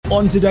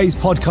On today's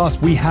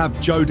podcast, we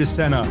have Joe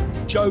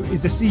Sena. Joe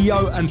is the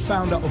CEO and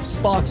founder of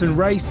Spartan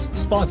Race.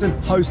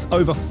 Spartan hosts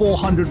over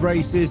 400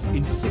 races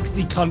in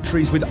 60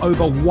 countries with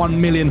over 1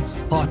 million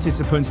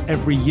participants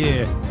every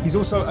year. He's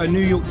also a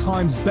New York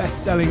Times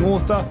best-selling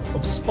author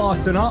of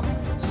Spartan Up,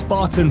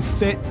 Spartan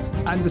Fit,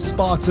 and The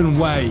Spartan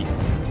Way.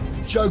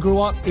 Joe grew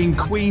up in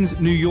Queens,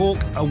 New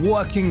York, a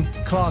working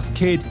class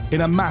kid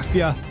in a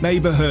mafia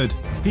neighborhood.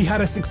 He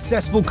had a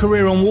successful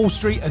career on Wall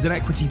Street as an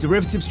equity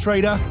derivatives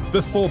trader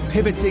before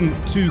pivoting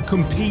to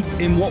compete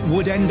in what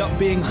would end up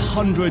being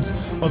hundreds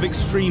of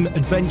extreme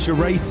adventure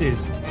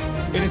races.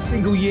 In a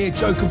single year,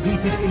 Joe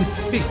competed in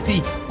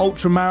 50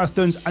 ultra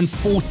marathons and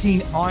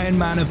 14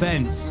 Ironman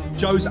events.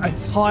 Joe's a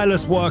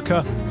tireless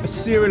worker, a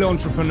serial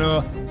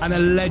entrepreneur, and a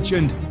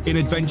legend in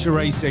adventure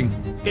racing.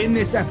 In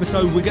this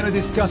episode, we're going to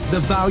discuss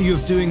the value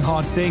of doing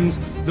hard things,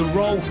 the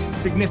role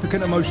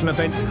significant emotional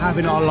events have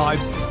in our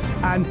lives,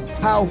 and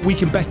how we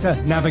can better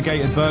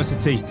navigate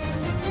adversity.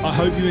 I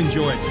hope you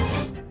enjoy.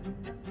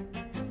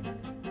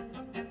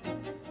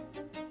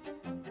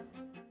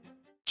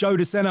 Joe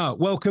Sena,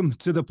 welcome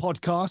to the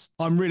podcast.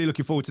 I'm really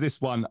looking forward to this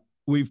one.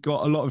 We've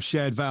got a lot of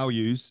shared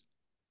values.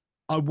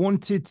 I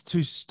wanted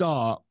to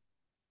start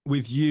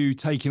with you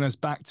taking us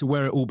back to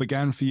where it all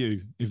began for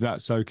you, if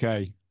that's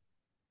okay.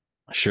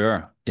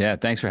 Sure. Yeah.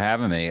 Thanks for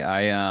having me.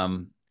 I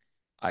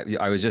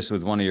was just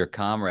with one of your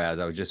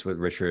comrades. I was just with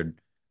Richard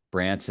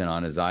Branson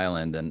on his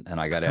island, and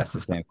I got asked the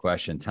same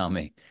question. Tell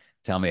me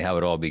how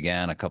it all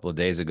began a couple of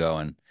days ago.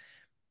 And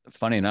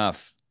funny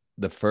enough,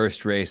 the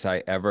first race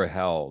I ever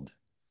held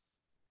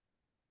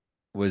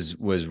was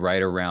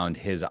right around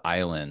his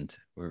island,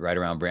 right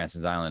around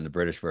Branson's Island, the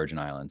British Virgin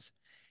Islands.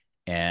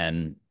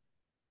 And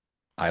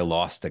I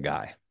lost a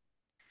guy.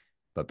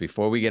 But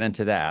before we get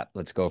into that,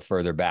 let's go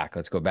further back.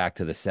 Let's go back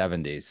to the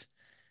 70s.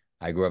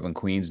 I grew up in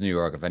Queens, New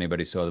York. If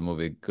anybody saw the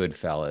movie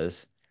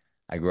Goodfellas,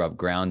 I grew up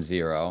ground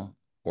zero,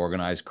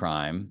 organized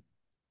crime,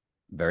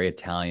 very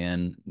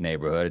Italian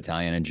neighborhood,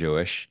 Italian and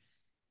Jewish.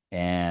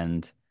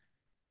 And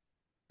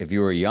if you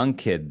were a young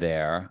kid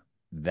there,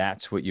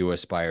 that's what you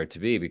aspired to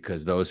be,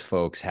 because those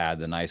folks had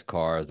the nice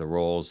cars, the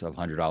rolls of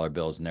 $100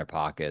 bills in their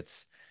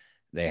pockets.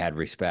 They had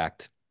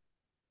respect.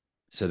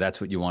 So that's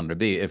what you wanted to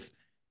be.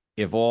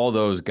 If all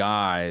those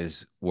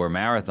guys were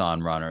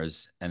marathon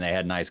runners and they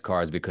had nice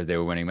cars because they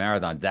were winning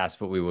marathons,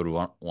 that's what we would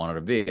have wanted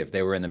to be. If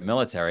they were in the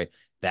military,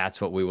 that's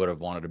what we would have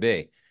wanted to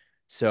be.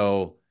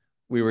 So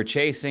we were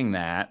chasing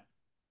that.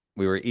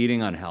 We were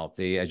eating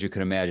unhealthy, as you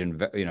can imagine,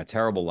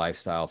 terrible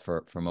lifestyle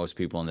for most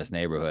people in this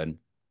neighborhood.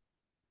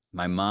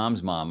 My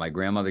mom's mom, my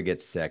grandmother,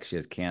 gets sick. She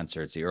has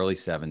cancer. It's the early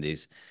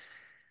 70s.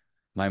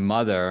 My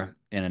mother,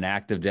 in an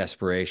act of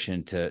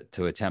desperation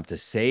to attempt to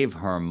save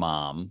her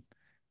mom,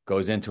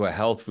 goes into a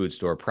health food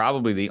store,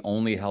 probably the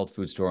only health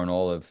food store in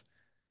all of,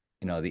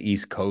 the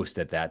East Coast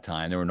at that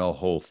time. There were no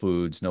Whole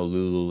Foods, no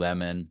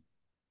Lululemon.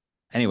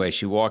 Anyway,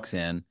 she walks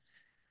in.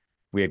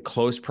 We had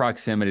close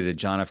proximity to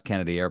John F.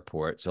 Kennedy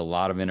Airport, so a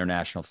lot of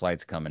international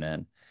flights coming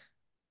in.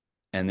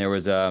 And there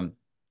was a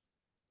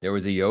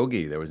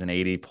yogi. There was an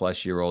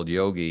 80-plus-year-old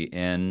yogi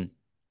in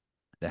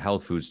the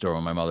health food store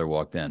when my mother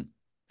walked in.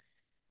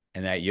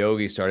 And that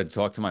yogi started to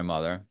talk to my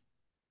mother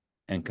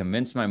and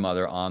convinced my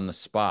mother on the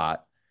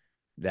spot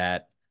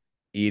that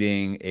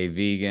eating a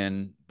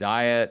vegan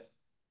diet,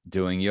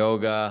 doing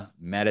yoga,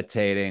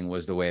 meditating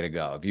was the way to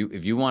go.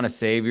 If you want to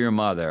save your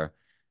mother,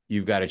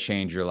 you've got to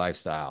change your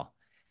lifestyle.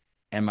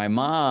 And my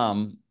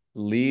mom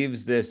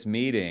leaves this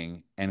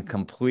meeting and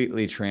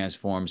completely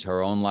transforms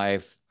her own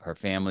life, her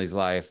family's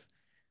life,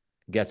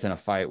 gets in a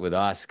fight with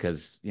us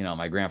because,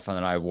 my grandfather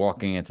and I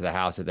walking into the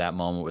house at that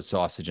moment with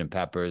sausage and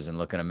peppers and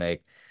looking to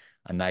make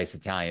a nice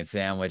Italian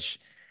sandwich.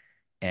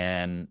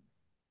 And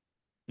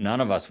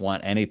none of us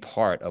want any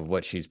part of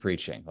what she's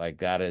preaching. Like,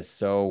 that is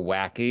so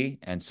wacky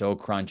and so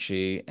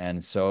crunchy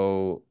and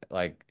so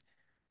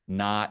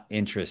not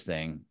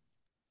interesting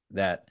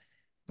that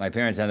my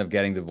parents ended up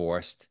getting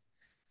divorced.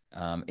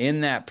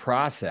 In that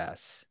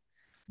process,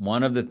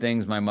 one of the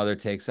things my mother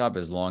takes up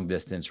is long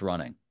distance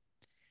running.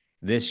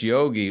 This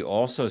yogi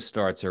also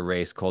starts a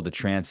race called the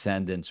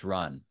Transcendence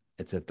Run.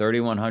 It's a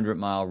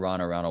 3,100-mile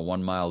run around a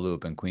 1-mile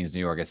loop in Queens,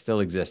 New York. It still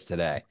exists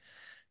today.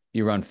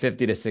 You run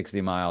 50 to 60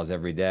 miles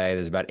every day.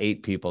 There's about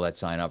 8 people that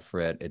sign up for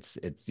it.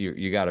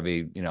 You got to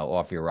be,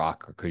 off your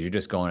rock, because you're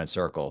just going in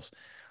circles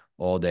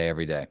all day,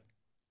 every day.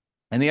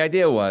 And the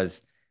idea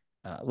was,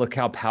 look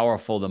how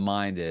powerful the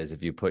mind is.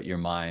 If you put your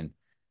mind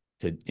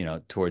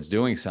to, towards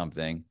doing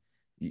something,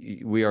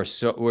 we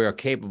are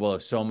capable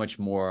of so much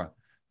more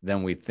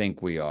than we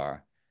think we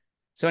are.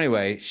 So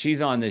anyway,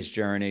 she's on this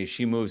journey.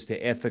 She moves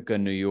to Ithaca,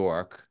 New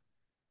York,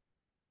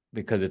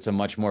 because it's a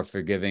much more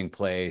forgiving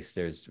place.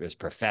 There's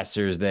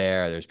professors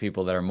there. There's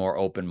people that are more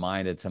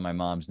open-minded to my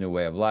mom's new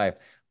way of life.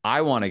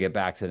 I want to get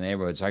back to the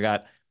neighborhood. So I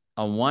got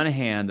on one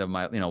hand of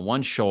my,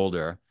 one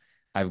shoulder,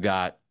 I've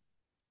got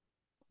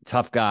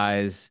tough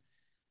guys,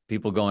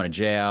 people going to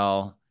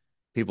jail,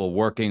 people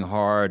working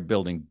hard,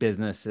 building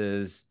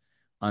businesses.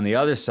 On the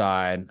other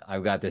side,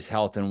 I've got this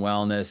health and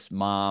wellness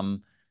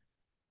mom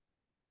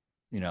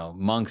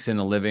monks in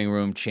the living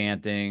room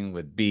chanting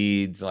with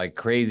beads, like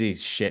crazy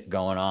shit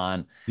going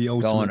on. The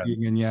Going ultimate to,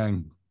 yin and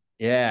yang.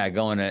 yeah,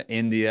 going to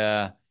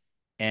India,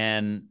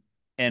 and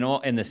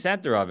all in the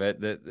center of it,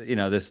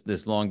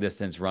 this long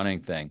distance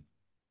running thing.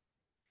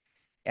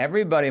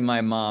 Everybody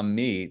my mom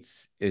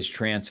meets is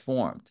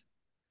transformed.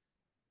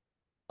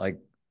 Like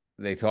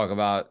they talk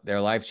about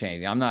their life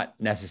changing. I'm not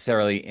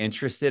necessarily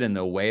interested in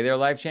the way their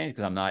life changed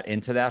because I'm not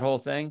into that whole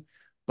thing,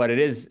 but it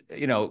is,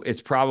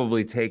 it's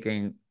probably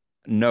taking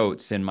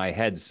notes in my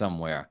head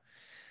somewhere.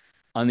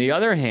 On the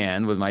other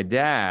hand, with my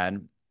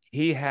dad,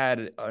 he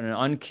had an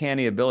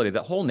uncanny ability.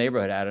 The whole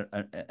neighborhood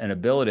had an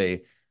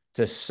ability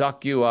to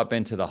suck you up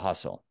into the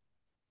hustle.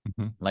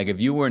 Mhm. Like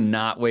if you were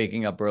not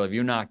waking up early, if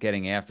you're not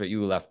getting after it,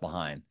 you were left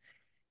behind.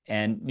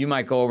 And you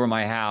might go over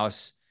my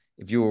house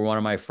if you were one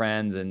of my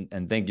friends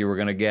and think you were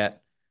going to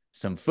get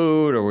some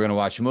food or we're going to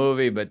watch a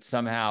movie, but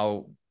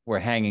somehow we're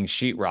hanging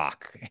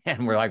sheetrock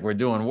and we're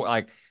doing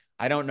like,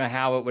 I don't know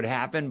how it would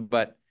happen,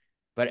 but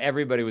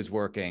everybody was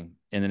working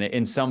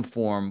in some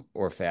form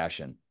or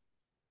fashion.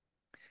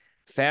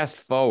 Fast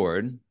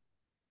forward,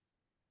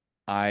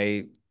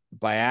 I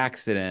by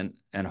accident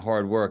and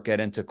hard work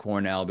get into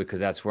Cornell because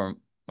that's where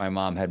my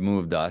mom had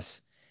moved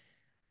us.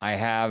 I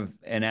have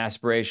an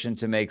aspiration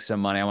to make some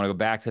money. I want to go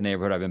back to the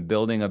neighborhood. I've been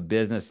building a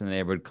business in the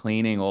neighborhood,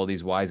 cleaning all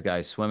these wise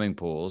guys' swimming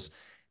pools.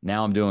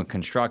 Now I'm doing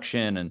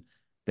construction and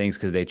things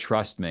because they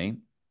trust me.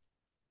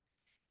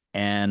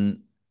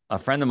 And a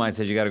friend of mine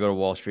says you got to go to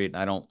Wall Street, and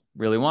I don't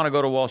really want to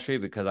go to Wall Street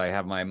because I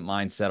have my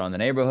mindset on the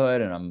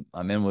neighborhood, and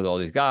I'm in with all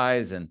these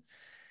guys, and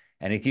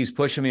he keeps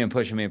pushing me and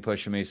pushing me and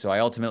pushing me. So I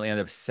ultimately end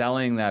up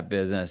selling that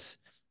business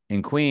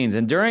in Queens.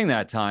 And during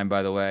that time,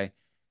 by the way,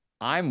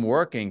 I'm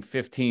working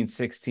 15,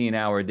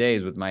 16-hour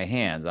days with my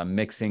hands. I'm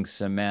mixing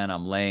cement,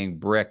 I'm laying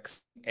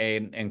bricks,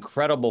 an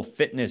incredible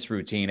fitness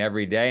routine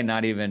every day,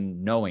 not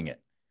even knowing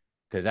it,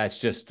 because that's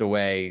just the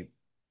way,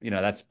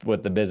 that's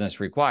what the business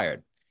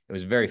required. It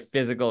was very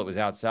physical, it was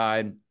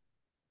outside.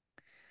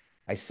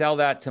 I sell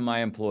that to my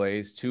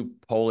employees, two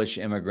Polish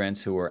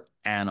immigrants who are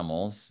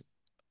animals.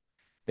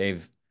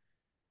 They've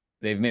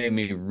they've made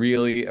me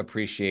really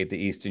appreciate the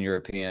Eastern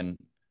European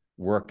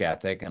work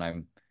ethic,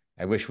 and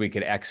I wish we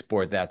could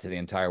export that to the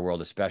entire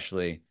world,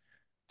 especially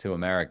to That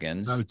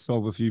Americans. would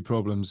solve a few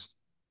problems.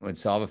 Would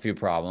solve a few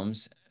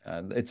problems.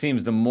 It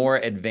seems the more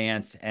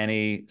advanced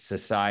any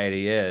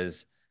society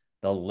is,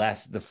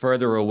 the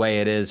further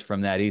away it is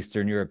from that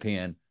Eastern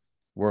European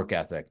work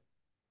ethic.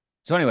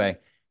 So anyway,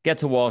 get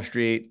to Wall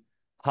Street,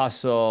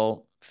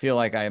 hustle, feel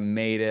like I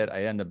made it.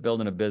 I end up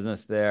building a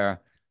business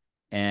there,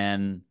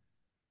 and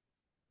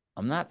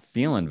I'm not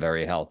feeling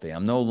very healthy.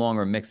 I'm no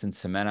longer mixing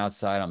cement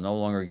outside. I'm no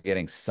longer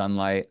getting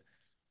sunlight.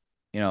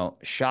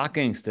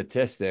 Shocking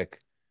statistic.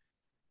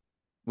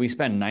 We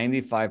spend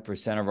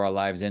 95% of our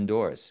lives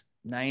indoors.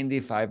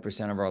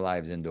 95% of our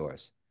lives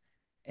indoors.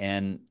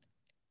 And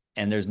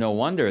there's no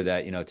wonder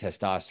that,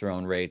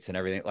 testosterone rates and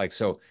everything, like,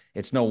 so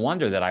it's no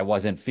wonder that I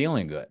wasn't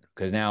feeling good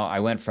because now I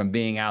went from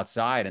being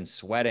outside and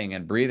sweating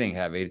and breathing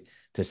heavy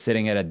to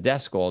sitting at a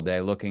desk all day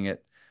looking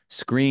at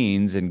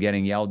screens and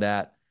getting yelled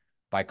at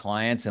by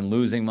clients and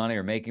losing money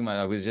or making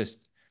money. It was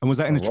just And was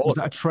that a was roller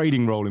that a coaster.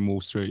 trading role in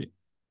Wall Street?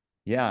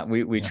 Yeah,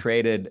 we Yeah.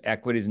 traded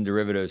equities and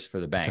derivatives for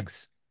the Okay.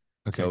 banks.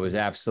 So Okay. it was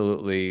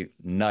absolutely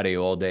nutty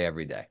all day,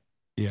 every day,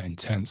 Yeah.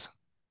 Intense.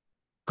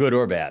 good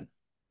or bad.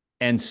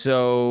 And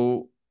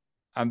so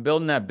I'm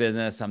building that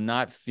business. I'm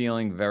not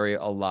feeling very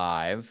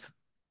alive,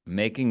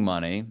 making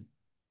money.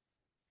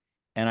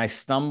 And I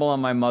stumble on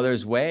my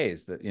mother's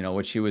ways that,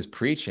 what she was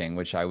preaching,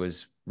 which I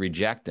was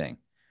rejecting.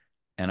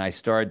 And I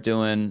start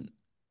doing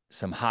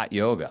some hot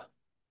yoga.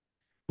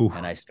 Ooh,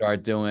 And I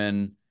start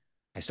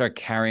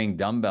carrying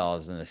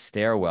dumbbells in the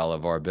stairwell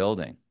of our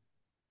building.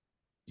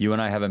 You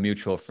and I have a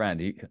mutual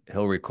friend.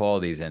 He'll recall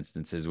these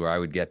instances where I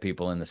would get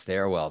people in the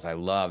stairwells. I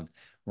loved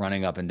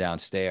running up and down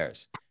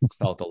stairs,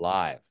 felt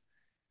alive.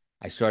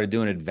 I started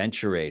doing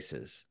adventure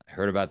races. I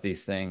heard about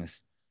these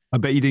things. I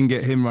bet you didn't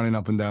get him running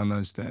up and down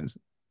those stairs.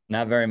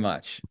 Not very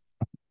much.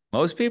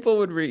 Most people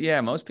would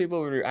yeah, most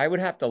people I would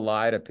have to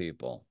lie to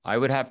people. I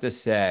would have to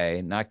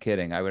say, not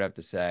kidding, I would have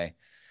to say,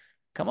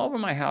 come over to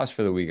my house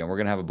for the weekend. We're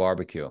gonna have a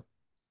barbecue.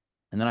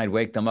 And then I'd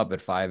wake them up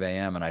at 5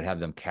 a.m. and I'd have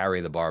them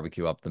carry the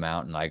barbecue up the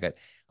mountain.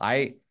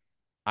 I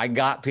I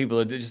got people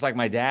to do just like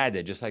my dad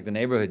did, just like the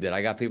neighborhood did.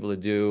 I got people to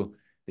do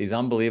these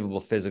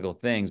unbelievable physical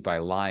things by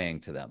lying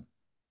to them.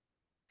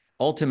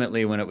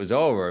 Ultimately, when it was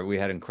over, we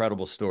had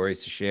incredible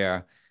stories to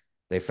share.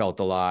 They felt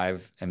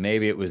alive, and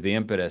maybe it was the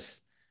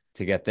impetus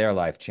to get their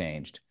life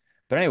changed.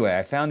 But anyway,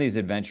 I found these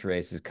adventure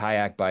races,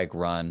 kayak, bike,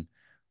 run,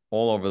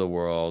 all over the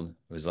world.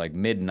 It was like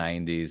mid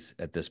 90s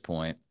at this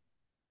point.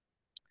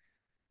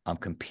 I'm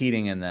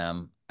competing in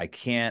them. I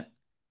can't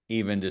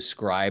even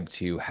describe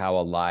to you how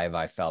alive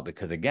I felt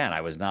because, again,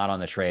 I was not on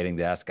the trading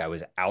desk. I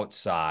was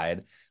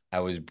outside.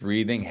 I was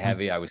breathing Mhm.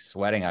 heavy. I was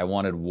sweating. I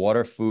wanted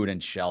water, food,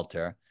 and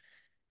shelter.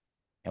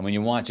 And when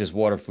you want just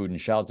water, food, and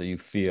shelter, you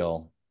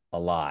feel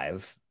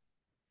alive.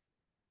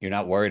 You're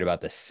not worried about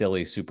the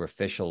silly,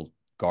 superficial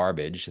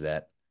garbage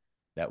that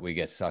we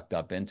get sucked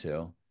up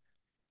into.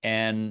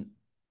 And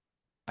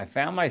I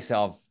found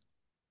myself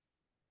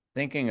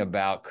thinking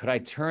about, could I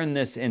turn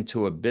this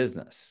into a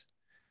business?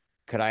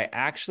 Could I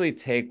actually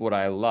take what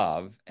I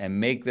love and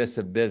make this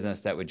a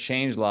business that would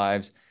change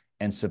lives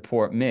and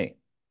support me,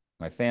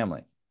 my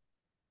family?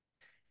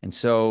 And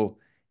so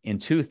in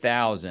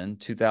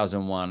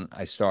 2001,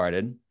 I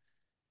started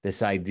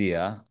this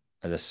idea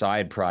as a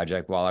side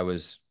project while I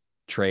was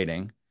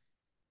trading.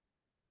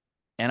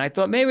 And I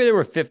thought maybe there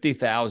were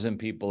 50,000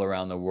 people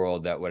around the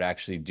world that would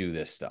actually do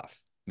this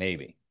stuff,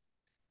 maybe.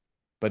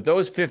 But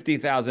those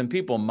 50,000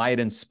 people might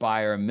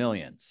inspire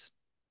millions.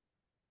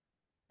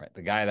 Right?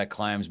 The guy that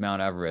climbs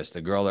Mount Everest,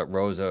 the girl that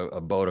rows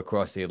a boat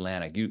across the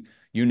Atlantic,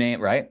 you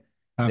name, right?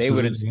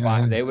 Absolutely. Yeah,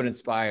 yeah. They would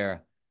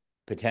inspire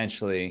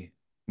potentially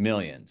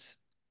millions.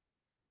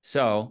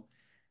 So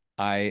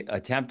I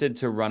attempted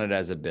to run it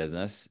as a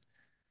business.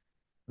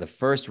 The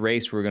first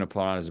race we're going to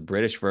put on is the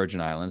British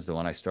Virgin Islands, the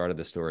one I started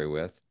the story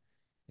with.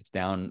 It's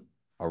down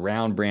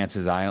around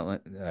Brance's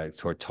Island,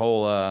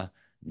 Tortola,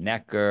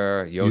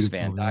 Necker, Jost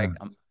Van Beautiful. Yeah. Dyke.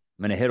 I'm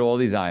going to hit all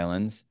these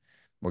islands.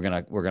 We're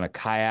gonna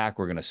kayak,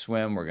 we're gonna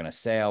swim, we're gonna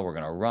sail, we're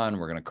gonna run,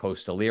 we're gonna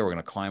coastalier, we're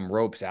gonna climb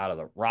ropes out of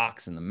the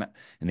rocks in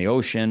the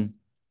ocean,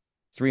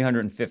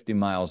 350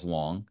 miles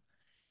long.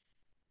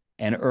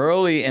 And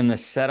early in the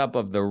setup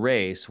of the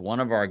race, one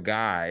of our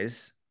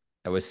guys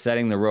that was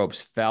setting the ropes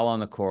fell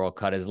on the coral,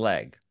 cut his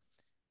leg.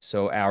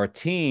 So our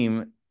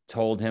team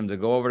told him to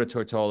go over to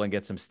Tortola and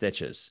get some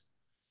stitches.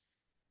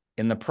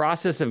 In the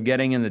process of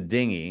getting in the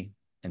dinghy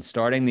and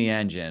starting the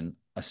engine,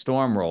 a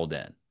storm rolled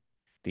in.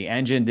 The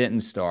engine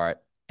didn't start,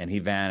 and he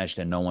vanished,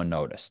 and no one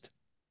noticed.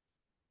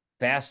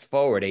 Fast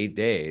forward 8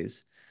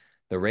 days,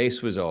 the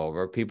race was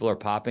over. People are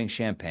popping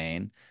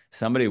champagne.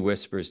 Somebody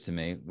whispers to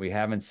me, "We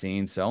haven't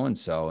seen so and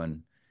so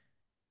in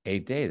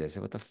 8 days." I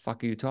said, "What the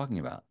fuck are you talking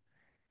about?"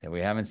 That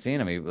we haven't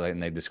seen him.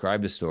 And they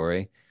described the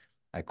story.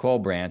 I call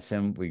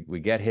Branson. We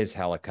get his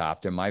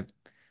helicopter. My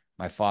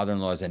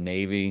father-in-law is a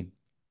Navy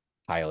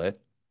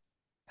pilot,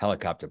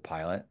 helicopter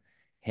pilot.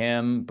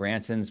 Him,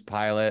 Branson's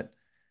pilot,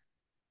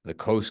 the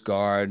Coast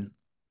Guard,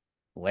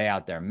 lay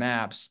out their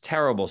maps,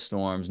 terrible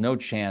storms, no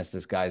chance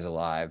this guy's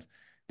alive.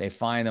 They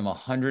find him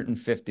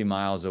 150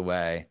 miles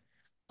away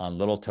on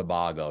Little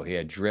Tobago. He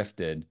had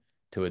drifted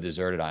to a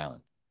deserted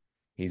island.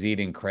 He's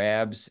eating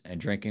crabs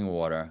and drinking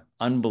water.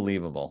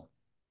 Unbelievable,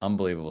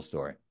 unbelievable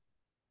story.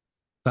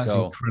 That's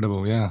So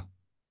incredible. Yeah.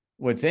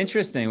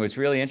 what's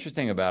really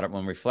interesting about it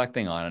when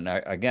reflecting on it,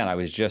 and again, I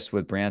was just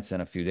with Branson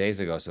a few days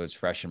ago, so it's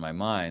fresh in my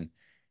mind,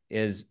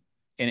 is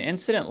an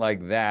incident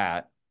like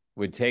that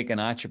would take an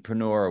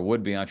entrepreneur or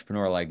would-be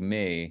entrepreneur like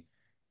me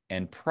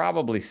and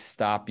probably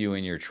stop you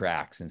in your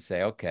tracks and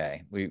say,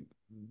 okay,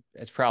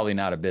 it's probably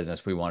not a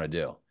business we want to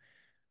do.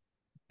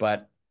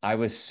 But I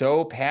was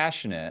so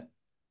passionate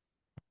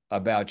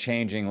about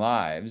changing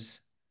lives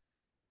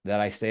that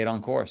I stayed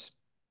on course.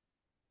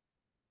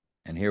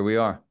 And here we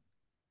are.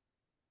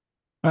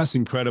 That's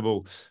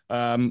incredible.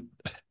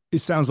 It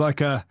sounds like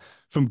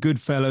from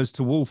Goodfellas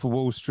to Wolf of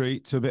Wall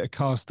Street to a bit of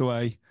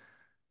Castaway.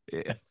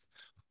 Eh,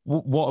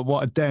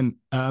 what a dent.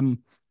 So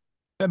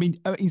at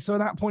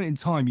that point in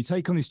time, you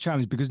take on this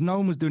challenge because no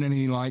one was doing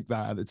anything like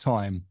that at the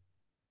time.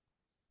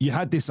 You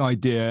had this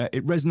idea,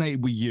 it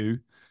resonated with you,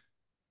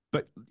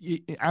 but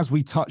as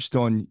we touched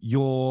on,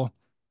 you,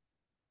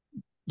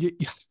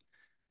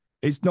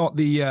 it's not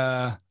the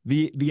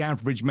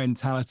average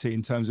mentality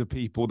in terms of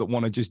people that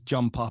want to just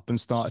jump up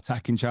and start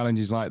attacking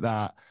challenges like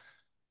that.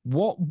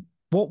 What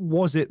what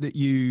was it that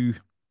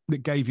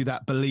gave you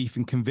that belief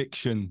and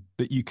conviction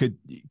that you could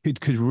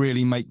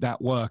really make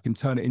that work and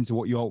turn it into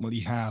what you ultimately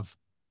have?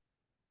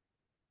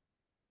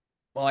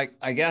 Well,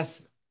 I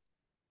guess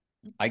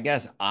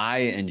I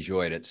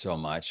enjoyed it so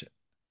much.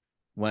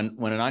 When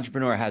an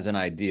entrepreneur has an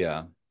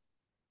idea,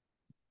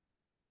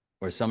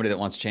 or somebody that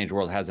wants to change the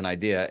world has an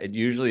idea, it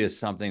usually is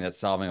something that's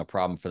solving a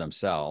problem for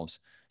themselves.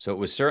 So it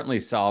was certainly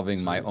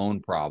solving my Absolutely. own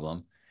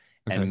problem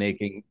and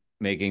Okay.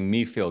 making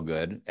me feel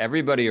good.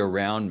 Everybody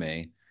around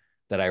me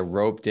that I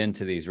roped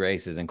into these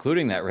races,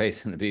 including that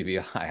race in the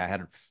BVI, I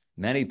had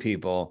many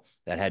people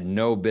that had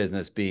no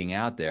business being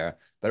out there,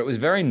 but it was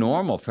very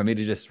normal for me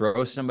to just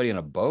throw somebody in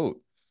a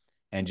boat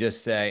and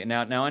just say,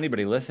 now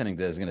anybody listening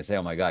to this is going to say,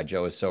 "Oh my God,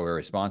 Joe is so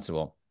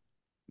irresponsible."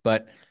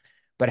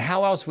 But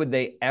how else would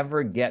they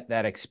ever get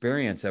that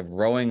experience of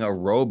rowing a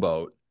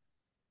rowboat,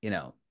 you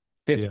know,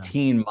 Yeah.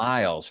 15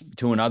 miles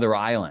to another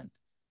island?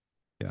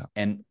 Yeah.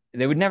 And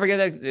they would never get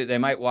that. They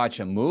might watch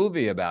a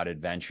movie about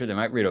adventure, they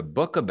might read a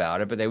book about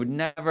it, but they would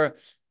never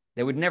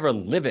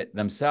live it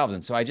themselves.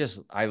 And so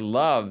I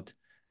loved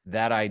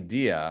that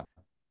idea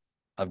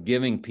of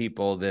giving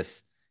people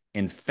this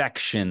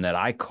infection that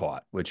I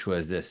caught, which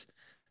was this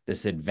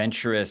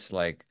adventurous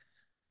like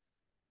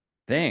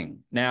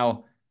thing.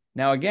 Now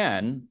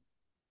again,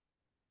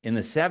 in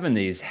the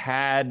 70s,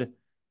 had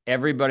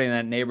everybody in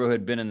that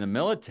neighborhood been in the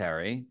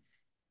military,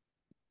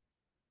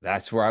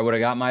 that's where I would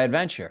have got my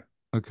adventure.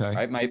 Okay.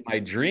 Right. My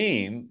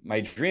dream,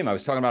 I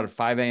was talking about at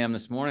 5 a.m.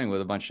 this morning with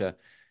a bunch of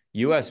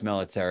US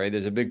military.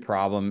 There's a big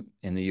problem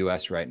in the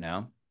US right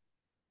now.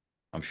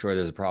 I'm sure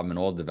there's a problem in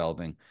all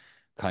developing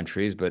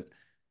countries, but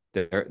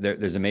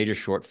there's a major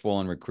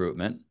shortfall in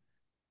recruitment.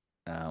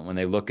 When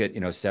they look at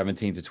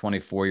 17 to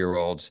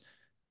 24-year-olds,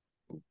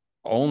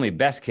 only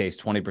best case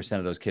 20%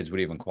 of those kids would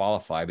even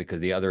qualify because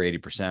the other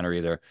 80% are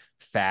either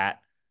fat,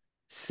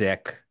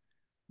 sick,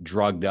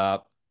 drugged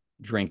up,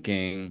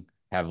 drinking,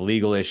 have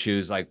legal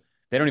issues. Like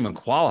they don't even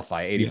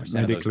qualify Yeah, 80% of those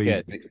medically,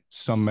 kids.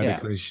 some Yeah.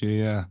 medical issue.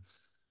 Yeah.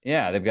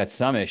 Yeah, they've got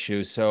some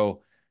issues.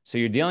 So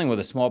you're dealing with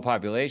a small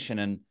population,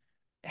 and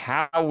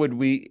how would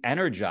we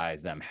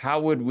energize them?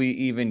 How would we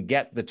even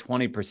get the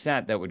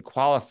 20% that would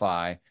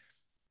qualify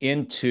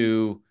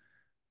into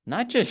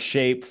not just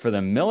shape for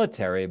the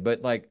military,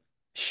 but like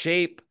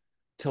shape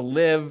to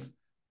live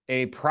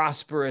a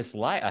prosperous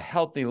life, a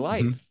healthy Mhm.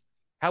 life?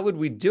 How would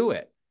we do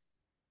it?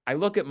 I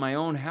look at my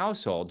own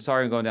household.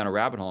 Sorry, I'm going down a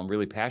rabbit hole. I'm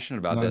really passionate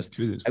about No, it's this.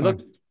 good. It's I fine.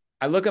 look,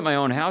 I look at my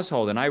own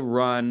household, and I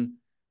run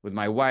with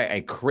my wife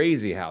a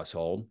crazy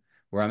household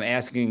where I'm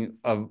asking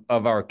of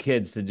our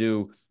kids to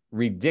do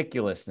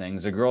ridiculous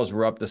things. The girls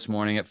were up this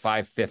morning at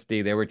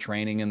 5:50. They were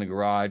training in the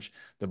garage.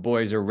 The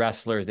boys are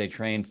wrestlers. They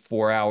train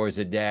 4 hours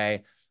a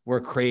day. We're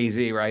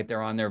crazy, right?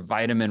 They're on their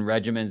vitamin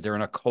regimens. They're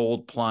in a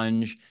cold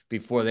plunge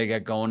before they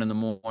get going in the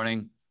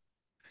morning.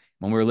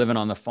 When we were living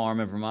on the farm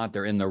in Vermont,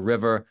 they're in the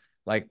river.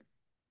 Like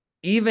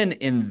even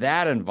in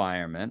that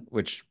environment,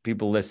 which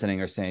people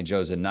listening are saying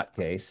Joe's a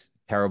nutcase,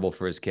 terrible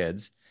for his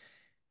kids,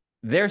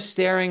 they're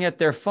staring at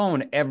their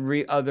phone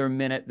every other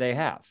minute they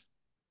have,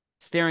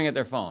 staring at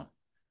their phone.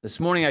 This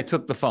morning, I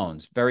took the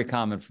phones, very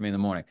common for me in the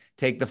morning.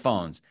 Take the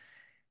phones.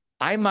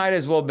 I might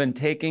as well have been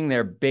taking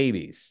their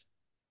babies,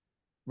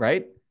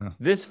 right? Yeah.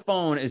 This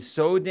phone is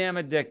so damn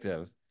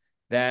addictive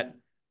that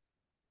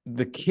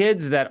the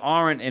kids that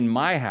aren't in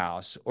my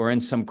house or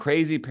in some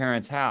crazy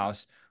parent's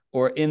house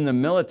or in the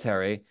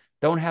military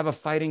don't have a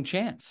fighting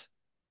chance.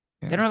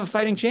 They Yeah. don't have a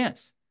fighting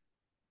chance.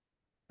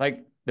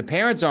 Like the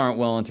parents aren't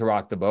willing to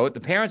rock the boat.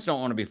 The parents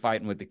don't want to be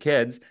fighting with the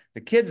kids.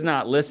 The kids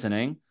not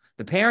listening.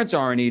 The parents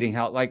aren't eating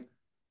health. Like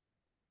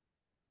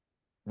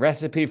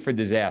recipe for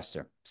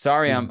disaster.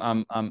 Sorry,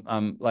 Yeah.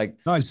 I'm like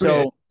No, it's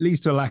brilliant. so It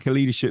leads to a lack of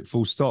leadership,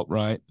 full stop,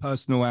 right?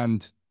 Personal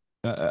and,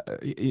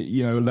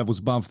 levels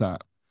above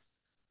that.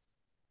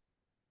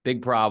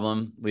 big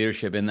problem.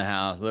 Leadership in the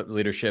house,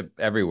 leadership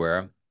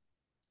everywhere.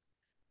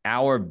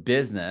 Our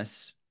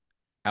business,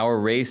 our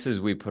races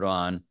we put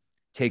on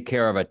take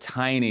care of a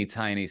tiny,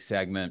 tiny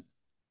segment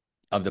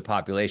of the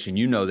population.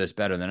 You know this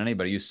better than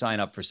anybody. You sign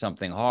up for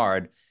something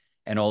hard,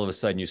 and all of a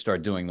sudden you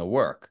start doing the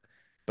work.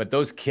 But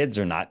those kids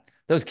are not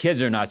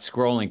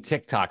scrolling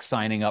TikTok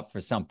signing up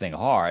for something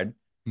hard.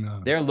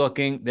 No. They're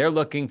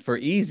looking for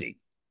easy.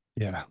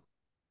 Yeah.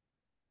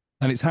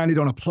 And it's handed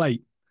on a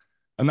plate.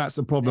 And that's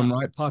the Yeah. problem,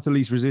 right? Path of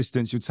least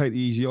resistance. You'll take the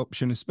easy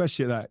option,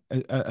 especially at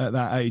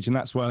that age. And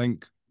that's why I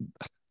think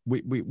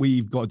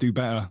we've got to do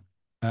better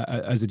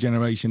as a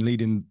generation,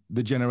 leading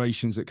the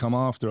generations that come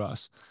after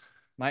us.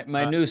 My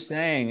Uh, new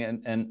saying,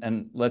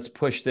 and let's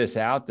push this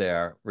out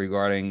there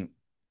regarding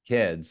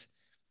kids.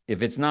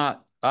 If it's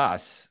not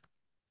us,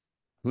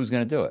 who's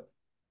going to do it?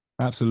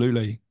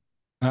 Absolutely.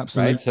 Right?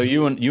 So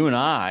Absolutely. you and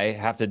I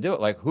have to do it.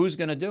 Like who's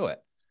going to do it?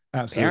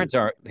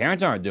 Absolutely.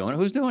 Parents aren't doing it.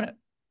 Who's doing it?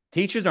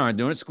 Teachers aren't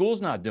doing it.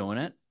 School's not doing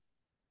it.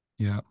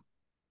 Yeah.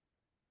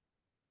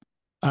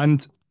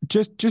 And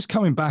just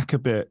coming back a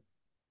bit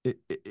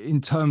in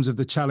terms of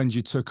the challenge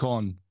you took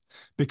on,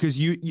 because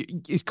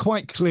it's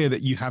quite clear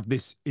that you have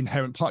this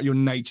inherent part of your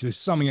nature. There's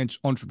something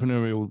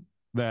entrepreneurial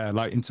there,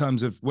 like in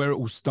terms of where it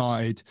all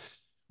started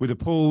with the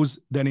pools,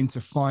 then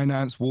into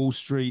finance, Wall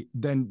Street,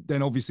 then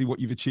obviously what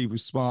you've achieved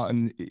with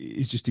Spartan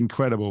is just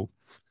incredible.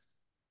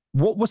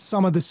 What were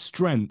some of the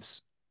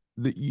strengths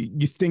that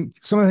you think,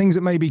 some of the things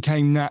that maybe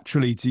came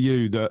naturally to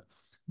you that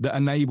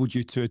enabled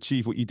you to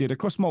achieve what you did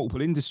across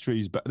multiple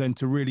industries, but then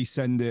to really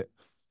send it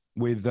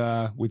with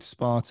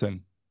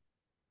Spartan?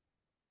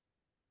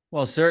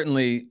 Well,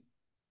 certainly,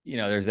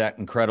 there's that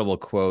incredible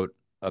quote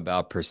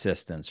about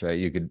persistence, right?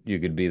 You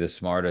could be the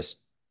smartest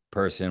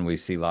person. We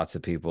see lots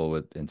of people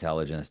with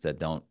intelligence that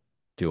don't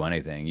do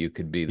anything. You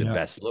could be the Yeah.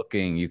 best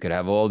looking. You could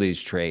have all these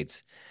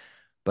traits,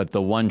 but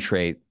the one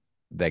trait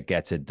that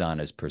gets it done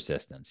is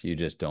persistence. You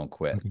just don't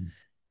quit. Okay.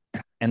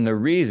 And the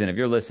reason, if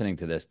you're listening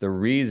to this, the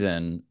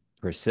reason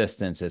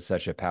persistence is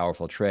such a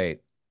powerful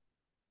trait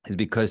is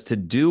because to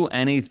do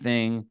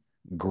anything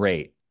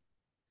great,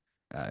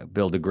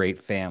 build a great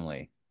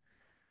family,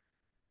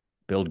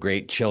 build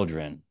great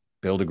children,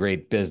 build a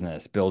great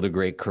business, build a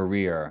great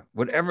career,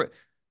 whatever,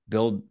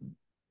 build,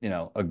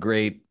 a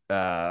great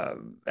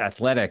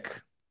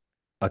athletic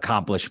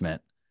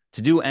accomplishment.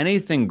 To do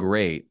anything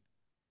great,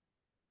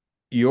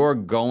 you're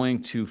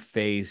going to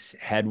face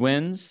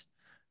headwinds.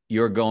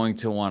 You're going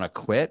to want to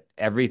quit.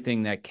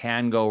 Everything that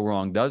can go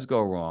wrong does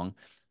go wrong.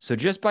 So,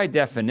 just by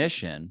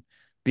definition,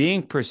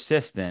 being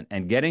persistent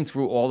and getting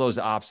through all those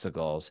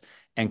obstacles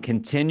and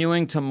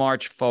continuing to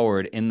march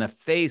forward in the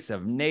face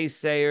of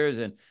naysayers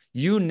and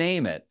you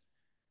name it,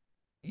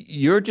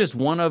 you're just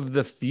one of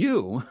the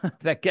few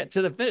that get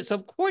to the finish. So,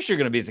 of course, you're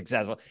going to be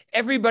successful.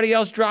 Everybody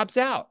else drops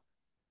out.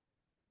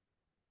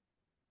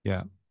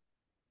 Yeah.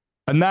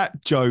 And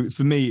that, Joe,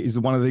 for me, is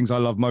one of the things I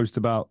love most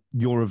about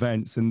your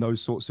events and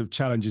those sorts of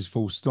challenges,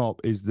 full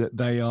stop, is that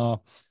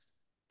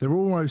they're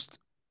almost,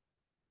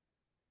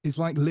 it's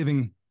like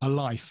living a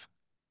life,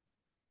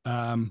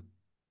 um,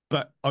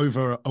 but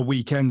over a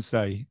weekend,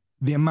 say,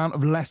 the amount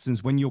of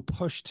lessons when you're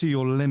pushed to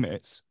your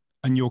limits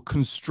and you're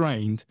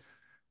constrained,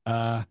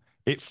 uh,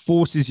 it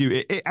forces you,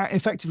 it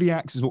effectively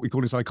acts as what we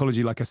call in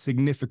psychology like a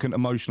significant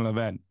emotional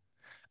event.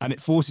 And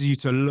it forces you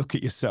to look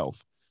at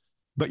yourself,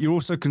 but you're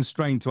also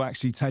constrained to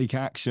actually take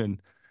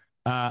action.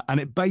 And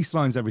it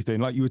baselines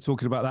everything. Like you were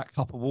talking about that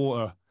cup of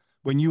water.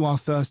 When you are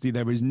thirsty,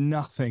 there is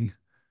nothing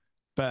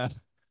better,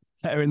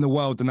 better in the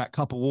world than that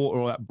cup of water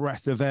or that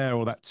breath of air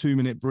or that 2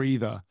 minute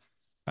breather.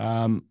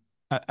 Um,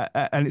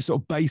 and it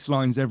sort of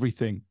baselines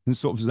everything and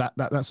sort of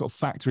that sort of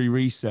factory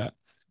reset.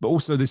 But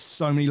also, there's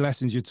so many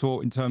lessons you're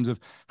taught in terms of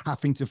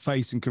having to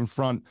face and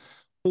confront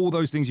all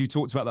those things you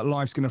talked about that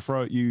life's going to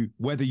throw at you,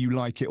 whether you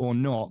like it or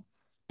not.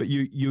 But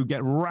you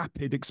get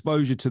rapid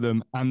exposure to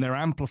them, and they're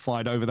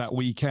amplified over that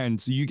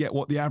weekend. So you get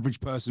what the average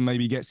person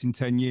maybe gets in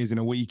 10 years in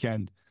a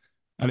weekend,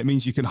 and it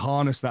means you can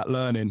harness that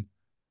learning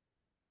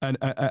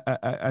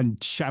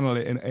and channel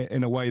it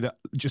in a way that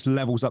just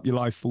levels up your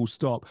life full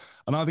stop.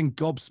 And I've been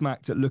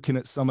gobsmacked at looking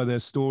at some of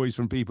their stories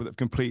from people that have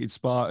completed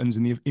Spartans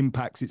and the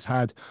impacts it's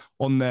had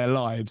on their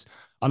lives.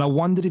 And I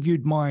wondered if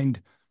you'd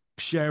mind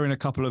sharing a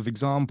couple of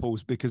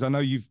examples, because I know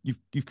you've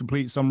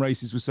completed some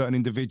races with certain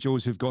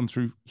individuals who've gone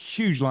through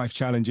huge life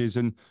challenges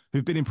and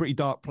who've been in pretty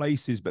dark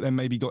places, but then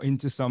maybe got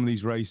into some of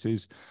these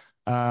races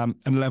and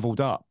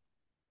leveled up.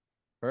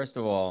 First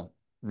of all,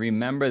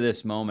 remember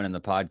this moment in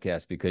the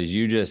podcast because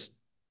you just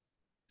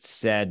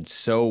said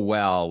so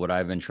well what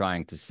I've been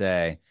trying to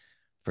say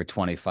for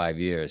 25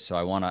 years. So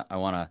I want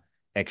to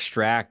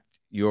extract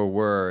your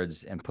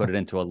words and put it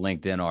into a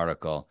LinkedIn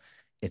article.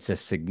 It's a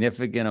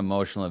significant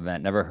emotional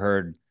event. Never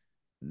heard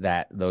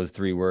that those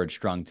three words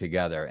strung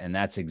together. And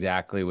that's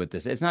exactly what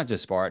this. It's not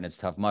just Spartan, it's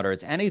Tough Mudder.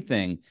 It's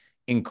anything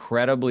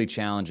incredibly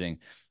challenging.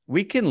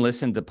 We can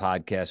listen to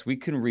podcasts, we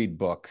can read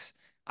books.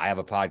 I have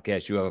a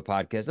podcast, you have a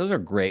podcast. Those are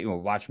great. We'll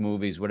watch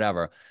movies,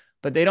 whatever,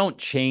 but they don't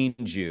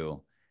change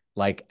you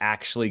like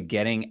actually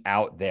getting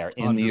out there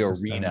in the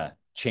 100%. arena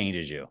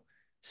changes you.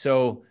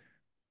 So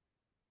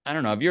I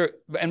don't know if you're,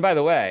 and by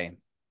the way,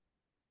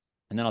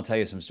 and then I'll tell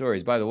you some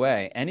stories. By the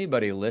way,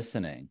 anybody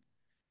listening,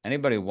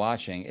 anybody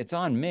watching, it's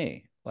on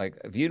me. Like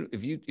if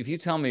you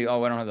tell me,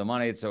 oh, I don't have the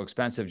money, it's so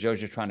expensive, Joe's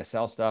just trying to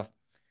sell stuff,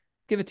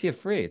 give it to you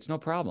free. It's no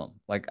problem.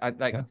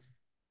 Yeah.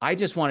 I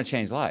just want to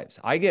change lives.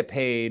 I get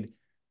paid.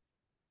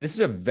 This is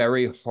a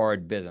very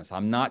hard business.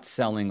 I'm not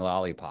selling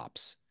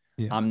lollipops.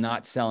 Yeah. I'm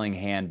not selling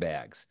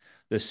handbags.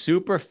 The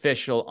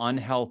superficial,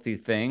 unhealthy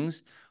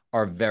things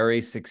are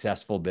very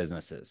successful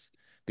businesses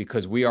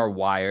because we are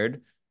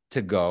wired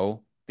to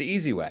go the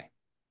easy way.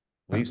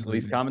 Least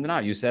Absolutely. common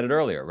denominator. You said it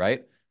earlier,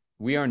 right?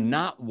 We are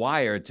not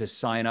wired to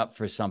sign up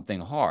for something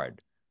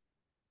hard.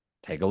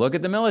 Take a look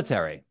at the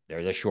military.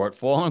 There's a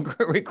shortfall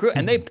in recruit,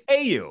 and they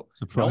pay you. No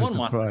Surprise, one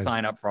wants to surprise.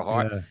 sign up for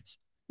hard. Yeah.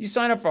 You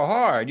sign up for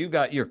hard.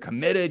 You're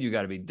committed. You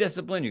got to be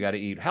disciplined. You got to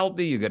eat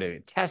healthy. You got to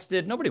get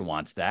tested. Nobody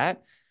wants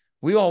that.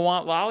 We all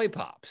want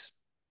lollipops.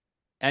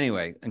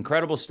 Anyway,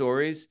 incredible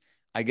stories.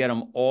 I get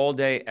them all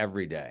day,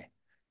 every day.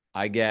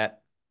 I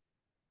get,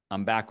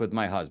 I'm back with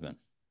my husband.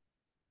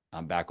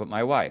 I'm back with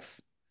my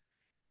wife.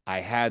 I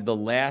had the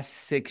last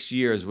 6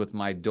 years with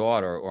my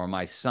daughter or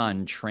my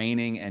son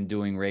training and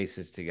doing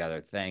races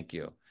together. Thank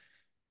you.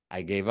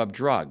 I gave up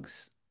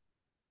drugs.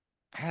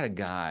 I had a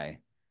guy,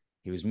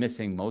 he was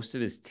missing most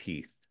of his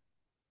teeth.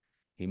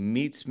 He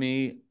meets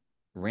me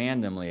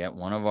randomly at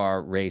one of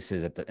our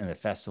races in the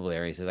festival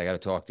area. He says, I got to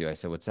talk to you. I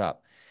said, what's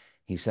up?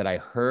 He said, I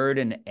heard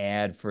an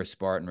ad for a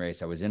Spartan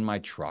race. I was in my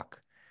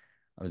truck.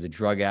 I was a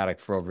drug addict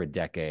for over a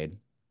decade.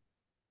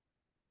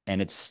 And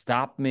it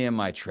stopped me in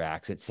my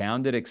tracks. It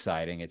sounded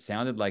exciting. It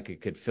sounded like it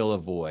could fill a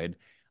void.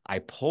 I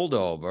pulled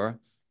over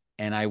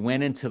and I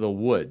went into the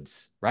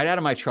woods right out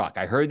of my truck.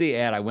 I heard the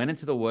ad. I went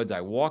into the woods.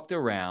 I walked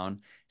around,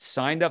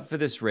 signed up for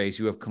this race.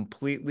 You have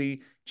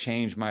completely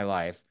changed my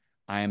life.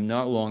 I'm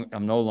no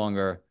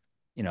longer,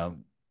 you know,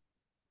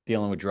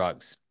 dealing with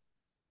drugs.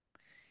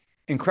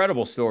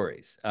 Incredible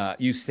stories.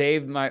 You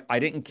saved I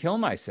didn't kill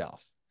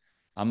myself.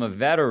 I'm a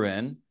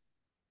veteran.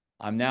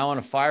 I'm now in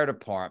a fire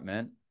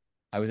department.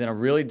 I was in a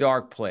really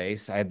dark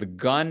place. I had the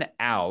gun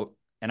out,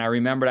 and I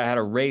remembered I had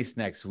a race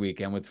next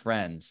weekend with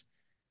friends.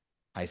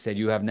 I said,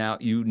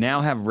 you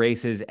now have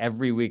races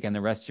every week, and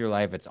the rest of your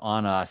life, it's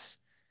on us,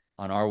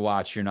 on our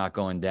watch. You're not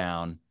going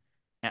down.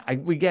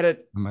 And we get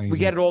it. We get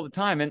Amazing. it all the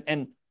time.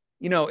 And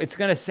you know, it's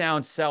going to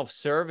sound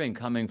self-serving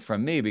coming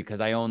from me because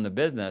I own the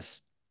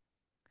business,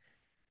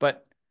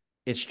 but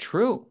it's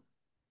true.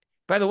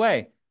 By the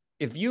way,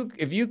 if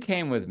you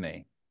came with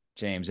me,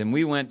 James, and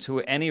we went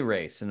to any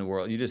race in the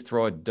world, you just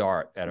throw a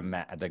dart at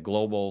at the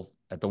global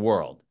at the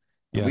world,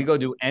 and Yeah. we go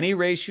do any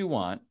race you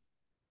want,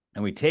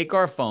 and we take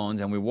our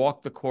phones and we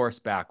walk the course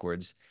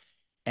backwards,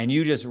 and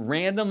you just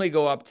randomly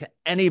go up to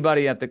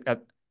anybody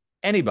at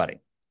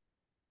anybody,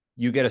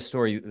 you get a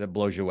story that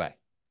blows you away,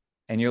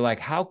 and you're like,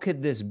 how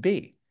could this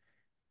be?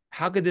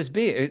 how could this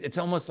be? It's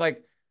almost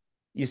like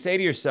you say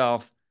to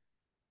yourself,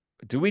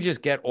 do we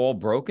just get all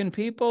broken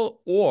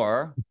people,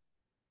 or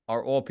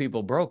are all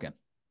people broken?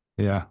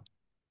 Yeah,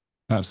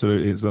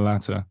 absolutely. It's the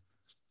latter.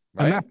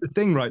 And Right? that's the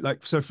thing, right?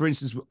 Like, so for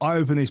instance, I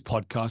open this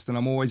podcast and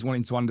I'm always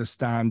wanting to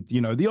understand,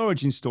 the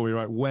origin story,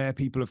 right? Where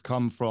people have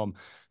come from,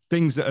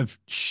 things that have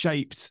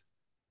shaped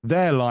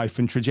their life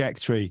and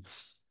trajectory.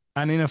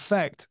 And in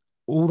effect,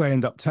 all they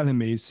end up telling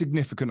me is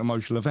significant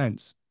emotional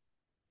events,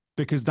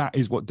 because that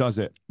is what does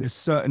it. There's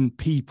certain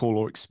people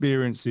or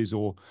experiences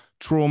or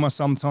trauma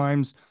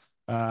sometimes,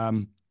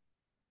 um,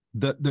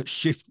 that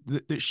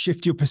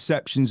shift your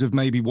perceptions of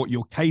maybe what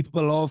you're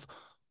capable of,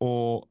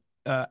 or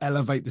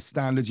elevate the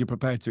standards you're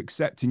prepared to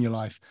accept in your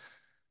life.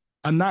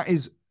 And that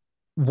is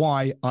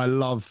why I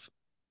love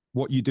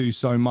what you do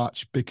so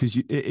much, because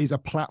it is a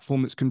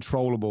platform that's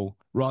controllable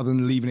rather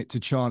than leaving it to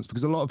chance.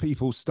 Because a lot of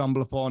people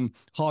stumble upon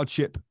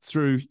hardship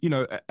through,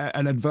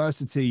 an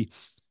adversity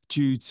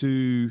due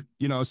to,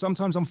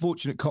 sometimes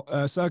unfortunate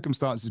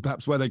circumstances,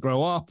 perhaps where they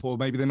grow up, or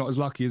maybe they're not as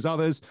lucky as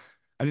others.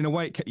 And in a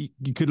way,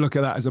 you could look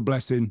at that as a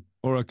blessing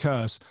or a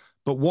curse.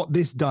 But what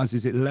this does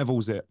is it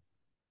levels it,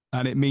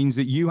 and it means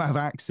that you have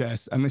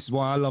access. And this is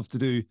why I love to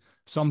do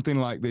something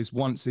like this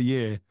once a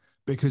year,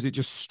 because it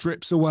just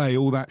strips away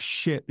all that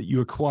shit that you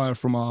acquire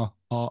from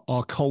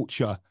our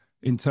culture,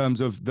 in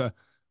terms of the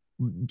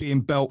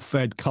being belt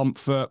fed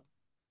comfort,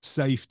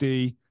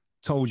 safety,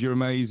 told you're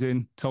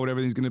amazing, told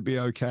everything's going to be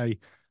okay.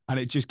 And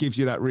it just gives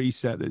you that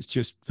reset that's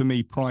just, for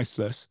me,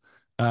 priceless,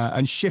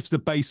 and shifts the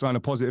baseline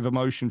of positive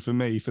emotion for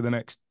me for the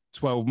next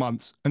 12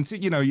 months until,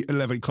 you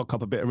 11 clock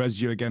up a bit of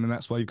residue again. And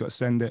that's why you've got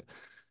to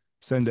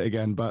send it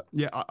again. But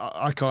yeah,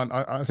 I can't.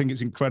 I think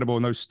it's incredible,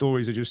 and those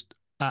stories are just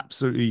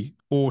absolutely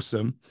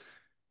awesome.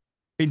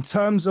 In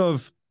terms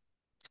of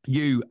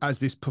you as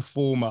this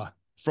performer,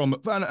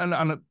 and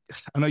I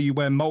know you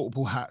wear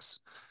multiple hats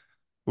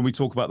when we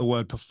talk about the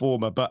word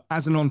performer, but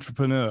as an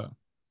entrepreneur,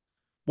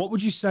 what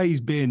would you say has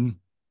been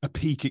a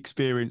peak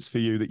experience for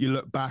you that you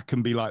look back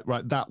and be like,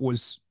 right, that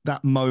was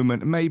that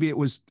moment? Maybe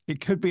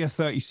it could be a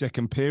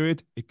 30-second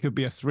period, it could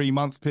be a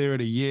 3-month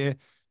period, a year.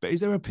 But is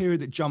there a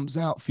period that jumps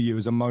out for you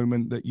as a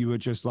moment that you were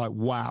just like,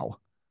 wow,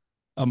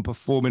 I'm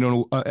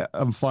performing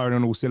I'm firing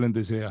on all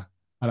cylinders here,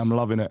 and I'm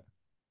loving it?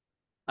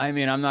 I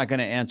mean, I'm not going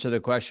to answer the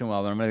question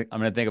well, but I'm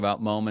going to think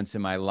about moments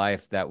in my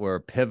life that were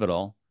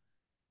pivotal,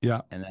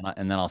 Yeah. and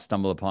then I'll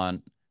stumble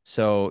upon.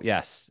 So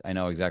yes, I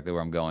know exactly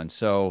where I'm going.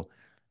 So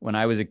when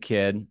I was a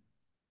kid,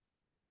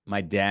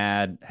 my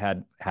dad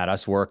had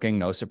us working,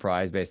 no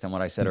surprise, based on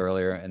what I said Mm.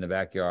 earlier, in the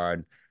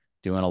backyard,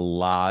 doing a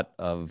lot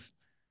of,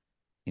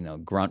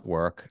 grunt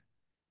work,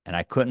 and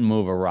I couldn't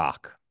move a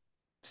rock.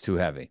 It's too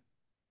heavy.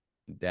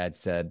 Dad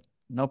said,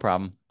 "No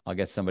problem. I'll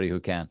get somebody who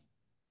can."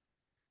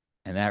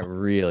 And that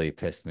really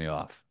pissed me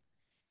off.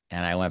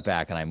 And I went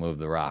back and I moved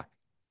the rock.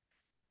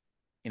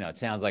 It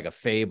sounds like a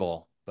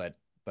fable, but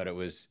it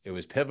was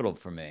pivotal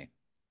for me.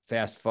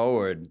 Fast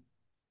forward a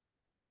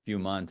few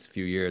months,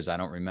 few years, I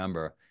don't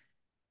remember.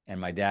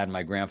 And my dad and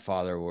my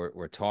grandfather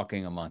were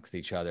talking amongst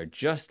each other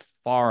just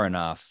far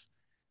enough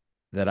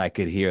that I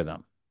could hear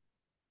them.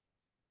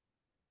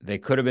 They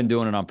could have been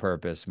doing it on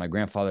purpose. My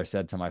grandfather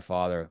said to my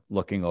father,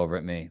 looking over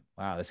at me,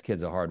 "Wow, this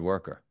kid's a hard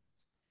worker."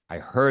 I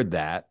heard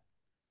that,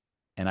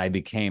 and I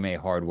became a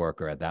hard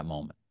worker at that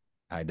moment.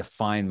 I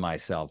defined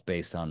myself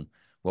based on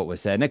what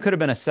was said, and it could have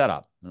been a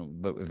setup,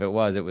 but if it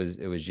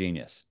was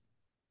genius.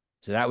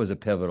 So that was a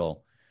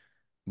pivotal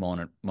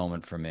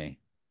moment for me.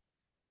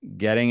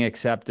 Getting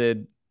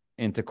accepted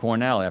into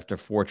Cornell after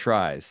 4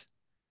 tries,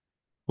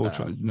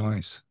 um,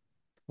 Nice.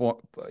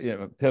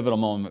 pivotal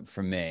moment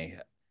for me.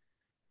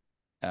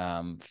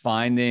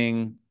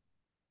 Finding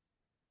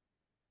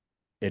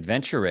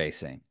adventure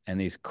racing and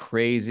these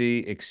crazy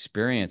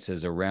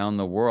experiences around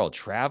the world,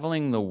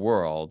 traveling the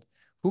world.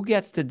 Who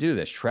gets to do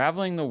this?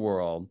 Traveling the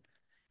world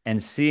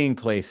and seeing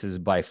places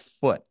by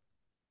foot.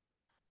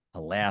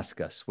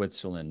 Alaska,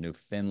 Switzerland,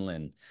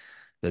 Newfoundland,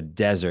 the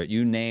desert,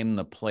 you name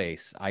the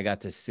place. I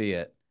got to see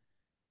it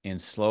in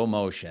slow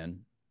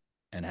motion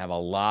and have a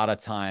lot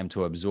of time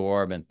to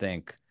absorb and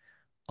think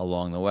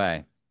along the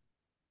way.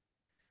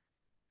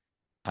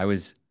 I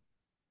was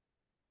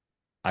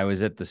I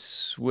was at the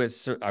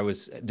Swiss. I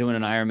was doing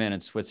an Ironman in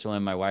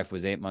Switzerland. My wife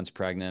was 8 months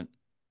pregnant.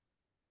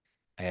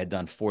 I had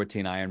done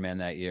 14 Ironman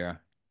that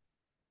year.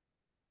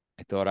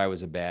 I thought I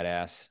was a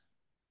badass.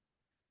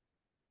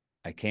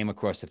 I came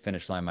across the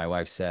finish line. My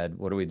wife said,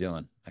 "What are we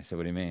doing?" I said,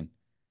 "What do you mean?"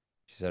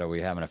 She said, "Are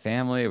we having a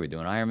family? Are we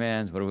doing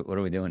Ironmans? What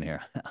are we doing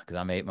here?" Because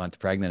I'm 8 months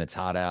pregnant. It's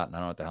hot out, and I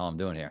don't know what the hell I'm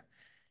doing here.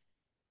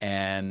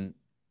 And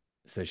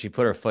so she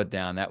put her foot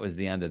down. That was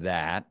the end of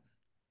that.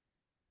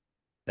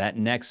 That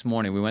next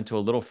morning, we went to a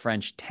little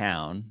French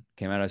town.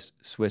 Came out of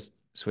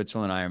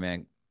Switzerland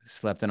Ironman.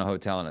 Slept in a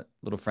hotel in a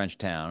little French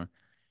town.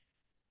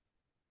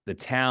 The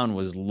town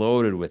was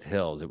loaded with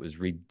hills. It was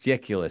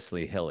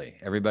ridiculously hilly.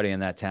 Everybody in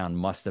that town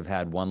must have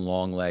had one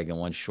long leg and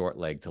one short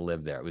leg to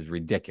live there. It was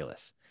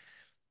ridiculous.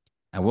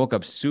 I woke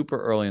up super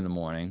early in the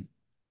morning.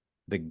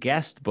 The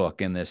guest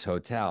book in this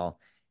hotel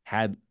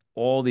had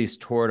all these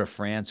Tour de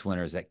France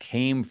winners that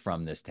came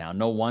from this town.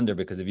 No wonder,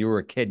 because if you were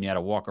a kid and you had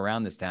to walk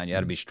around this town, you had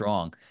to be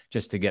strong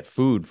just to get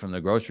food from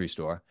the grocery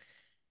store.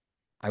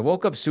 I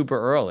woke up super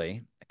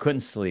early. I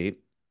couldn't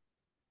sleep.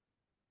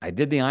 I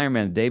did the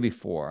Ironman the day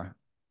before,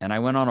 and I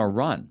went on a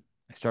run.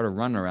 I started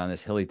running around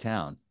this hilly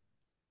town.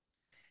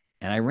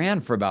 And I ran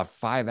for about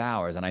 5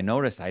 hours, and I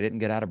noticed I didn't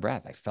get out of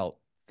breath. I felt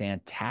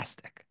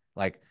fantastic,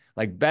 like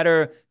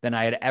better than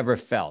I had ever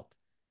felt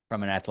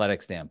from an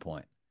athletic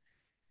standpoint.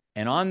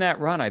 And on that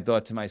run, I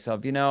thought to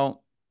myself,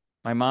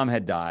 my mom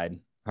had died.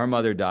 Her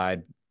mother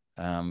died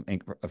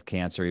of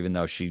cancer, even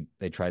though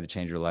they tried to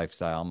change her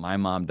lifestyle. My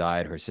mom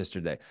died. Her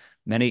sister died.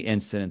 Many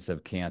incidents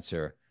of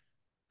cancer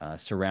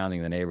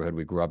surrounding the neighborhood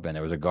we grew up in.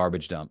 There was a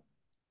garbage dump.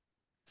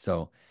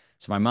 So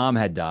my mom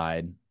had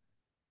died.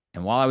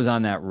 And while I was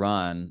on that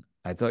run,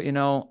 I thought,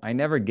 I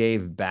never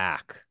gave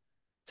back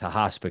to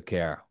hospice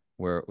care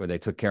where they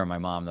took care of my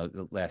mom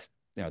the last,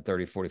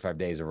 30, 45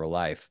 days of her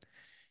life.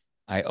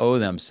 I owe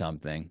them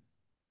something.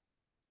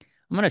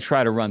 I'm going to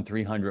try to run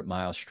 300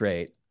 miles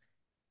straight.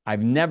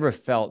 I've never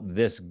felt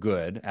this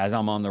good as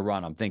I'm on the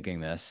run. I'm thinking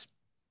this.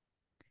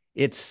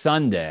 It's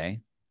Sunday.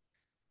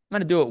 I'm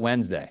going to do it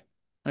Wednesday.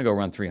 I'm going to go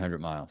run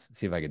 300 miles,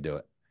 see if I could do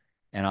it.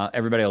 And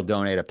everybody will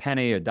donate a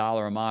penny,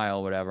 $1 a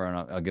mile, whatever, and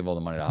I'll give all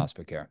the money to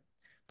hospice care.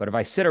 But if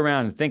I sit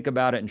around and think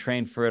about it and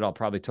train for it, I'll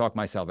probably talk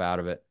myself out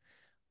of it.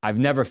 I've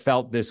never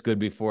felt this good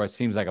before. It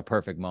seems like a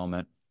perfect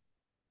moment.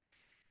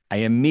 I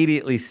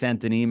immediately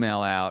sent an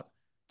email out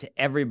to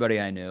everybody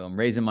I knew. I'm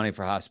raising money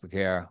for hospice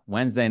care.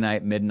 Wednesday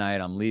night, midnight,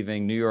 I'm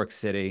leaving New York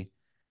City,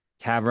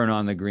 Tavern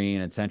on the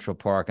Green in Central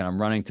Park, and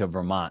I'm running to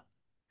Vermont.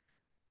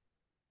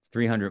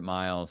 300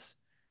 miles.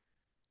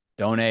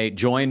 Donate.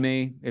 Join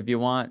me if you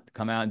want.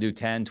 Come out and do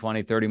 10,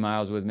 20, 30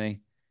 miles with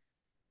me.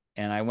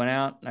 And I went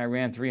out and I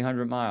ran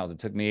 300 miles. It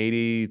took me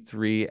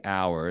 83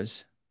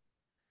 hours.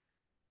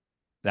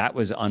 That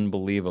was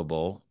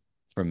unbelievable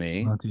for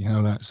me. Bloody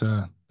hell,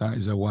 that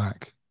is a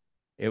whack.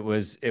 It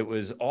was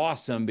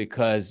awesome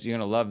because you're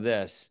gonna love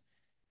this.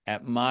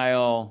 At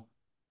mile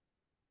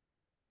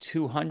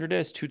 200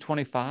 is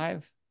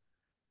 225.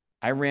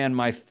 I ran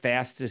my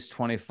fastest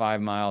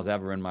 25 miles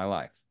ever in my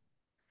life.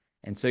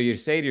 And so you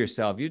say to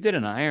yourself, you did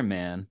an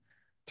Ironman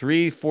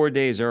 3, 4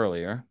 days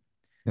earlier.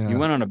 You Yeah.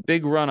 went on a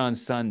big run on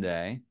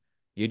Sunday.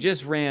 You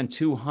just ran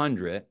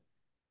 200.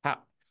 How?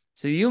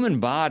 So human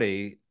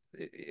body,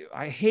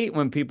 I hate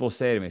when people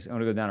say to me, I'm going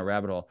to go down a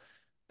rabbit hole.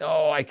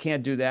 Oh, I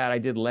can't do that. I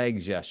did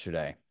legs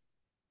yesterday.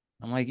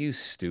 I'm like, you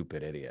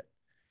stupid idiot.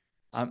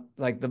 I'm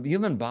like, the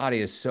human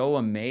body is so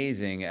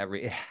amazing.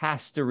 It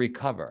has to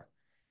recover.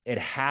 It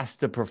has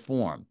to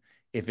perform.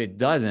 If it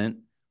doesn't,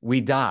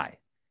 we die.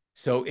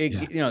 So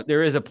Yeah.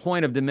 there is a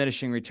point of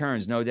diminishing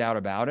returns, no doubt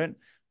about it,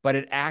 but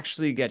it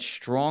actually gets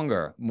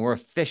stronger, more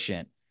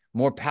efficient,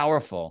 more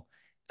powerful,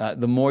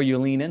 the more you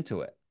lean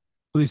into it.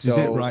 Well, this is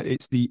it, So right?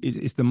 It's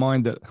the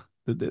mind that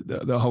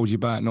holds you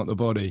back, not the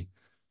body.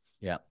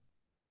 yeah,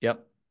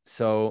 yep.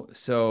 So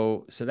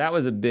that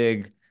was a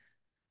big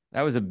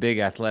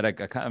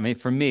athletic. I mean,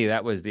 for me,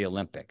 that was the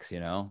Olympics. I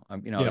Yeah,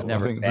 was well, I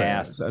never think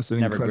fast, that's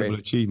an never incredible great.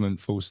 achievement,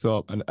 full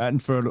stop,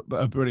 and for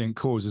a brilliant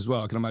cause as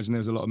well. I can imagine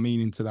there's a lot of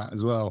meaning to that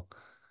as well.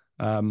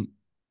 Um,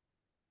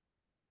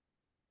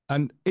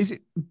 and is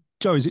it,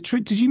 Joe? Is it true?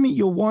 Did you meet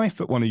your wife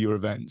at one of your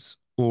events,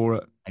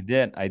 or I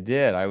did. I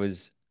did. I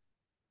was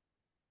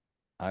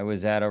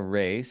at a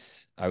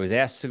race. I was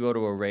asked to go to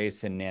a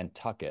race in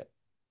Nantucket.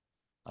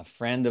 A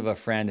friend of a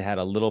friend had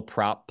a little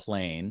prop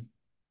plane.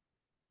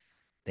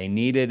 They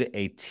needed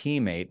a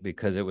teammate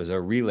because it was a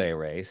relay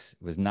race.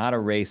 It was not a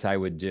race I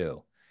would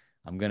do.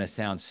 I'm going to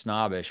sound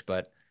snobbish,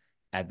 but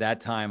at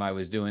that time I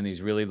was doing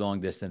these really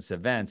long distance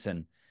events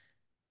and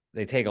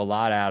they take a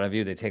lot out of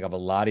you. They take up a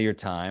lot of your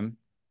time.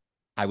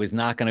 I was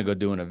not going to go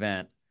do an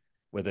event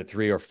with a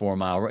 3 or 4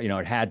 mile,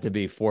 it had to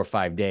be 4 or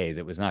 5 days.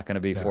 It was not going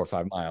to be yeah, 4 or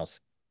 5 miles.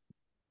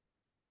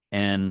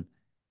 And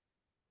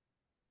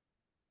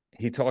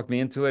he talked me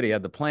into it. He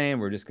had the plane.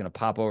 We're just going to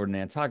pop over to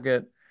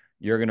Nantucket.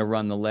 You're going to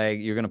run the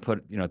leg. You're going to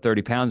put,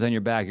 30 pounds on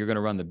your back. You're going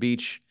to run the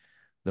beach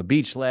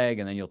leg,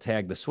 and then you'll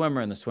tag the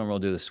swimmer, and the swimmer will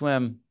do the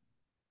swim.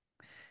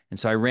 And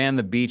so I ran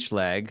the beach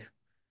leg,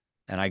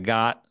 and I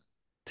got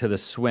to the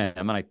swim,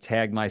 and I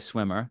tagged my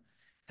swimmer,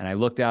 and I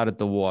looked out at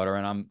the water,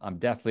 and I'm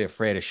deathly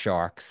afraid of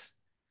sharks.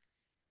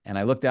 And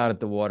I looked out at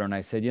the water, and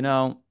I said, you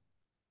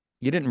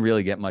didn't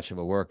really get much of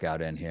a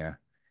workout in here,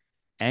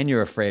 and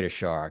you're afraid of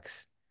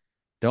sharks.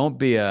 Don't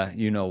be a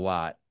you know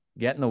what.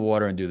 Get in the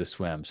water and do the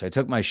swim. So I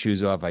took my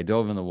shoes off. I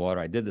dove in the water.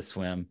 I did the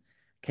swim.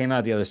 Came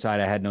out the other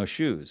side. I had no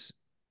shoes.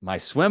 My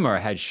swimmer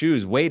had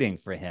shoes waiting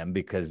for him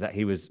because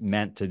he was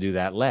meant to do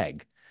that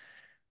leg.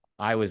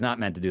 I was not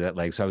meant to do that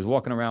leg. So I was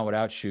walking around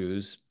without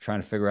shoes,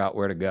 trying to figure out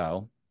where to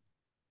go.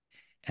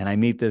 And I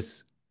meet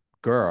this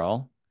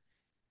girl,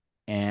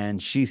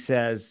 and she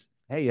says,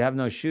 "Hey, you have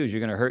no shoes. You're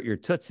going to hurt your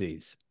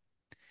tootsies."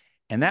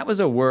 And that was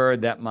a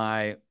word that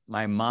my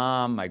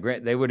mom,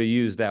 they would have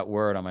used that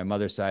word on my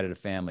mother's side of the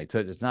family.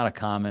 It's not a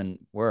common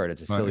word.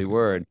 It's a silly right.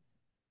 word,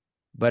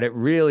 but it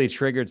really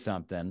triggered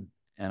something.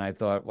 and I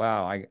thought,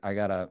 wow, I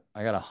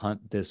gotta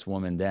hunt this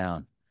woman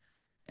down.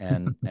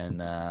 Good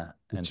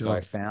And so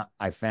job.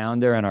 I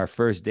found her, and our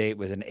first date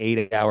was an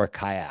 8 hour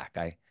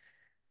kayak.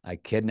 I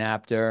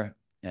kidnapped her,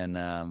 and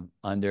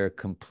under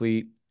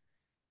complete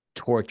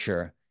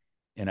torture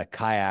in a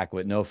kayak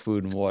with no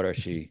food and water,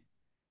 she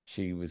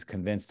was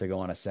convinced to go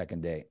on a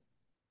second date.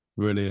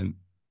 Brilliant.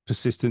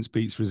 Persistence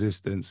beats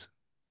resistance.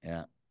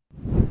 Yeah.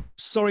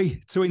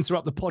 Sorry to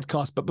interrupt the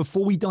podcast, but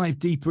before we dive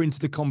deeper into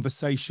the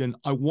conversation,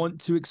 I want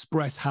to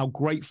express how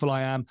grateful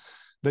I am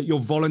that you're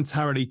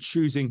voluntarily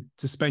choosing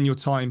to spend your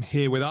time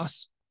here with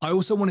us. I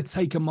also want to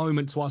take a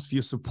moment to ask for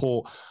your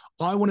support.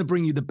 I want to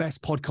bring you the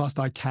best podcast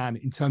I can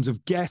in terms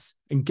of guests,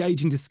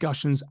 engaging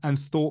discussions, and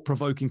thought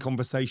provoking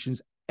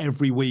conversations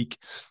every week.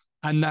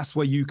 And that's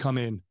where you come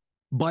in.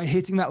 By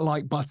hitting that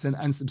like button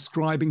and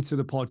subscribing to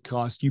the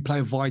podcast, you play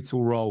a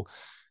vital role.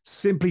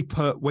 Simply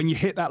put, when you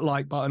hit that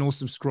like button or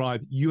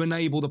subscribe, you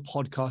enable the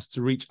podcast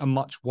to reach a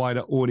much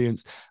wider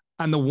audience.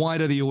 And the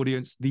wider the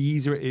audience, the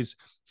easier it is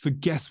for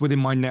guests within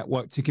my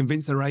network to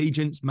convince their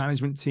agents,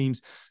 management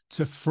teams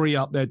to free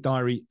up their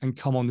diary and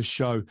come on the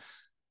show.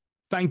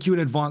 Thank you in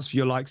advance for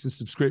your likes and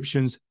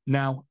subscriptions.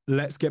 Now,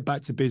 let's get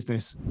back to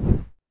business.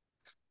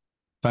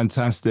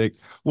 Fantastic.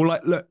 Well,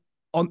 look,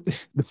 on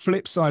the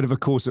flip side of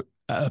course,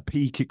 a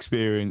peak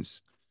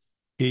experience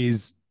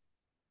is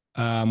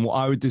what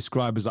I would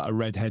describe as like a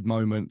redhead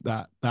moment,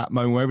 that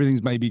moment where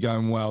everything's maybe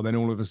going well, then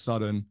all of a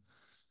sudden,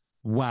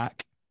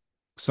 whack,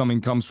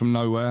 something comes from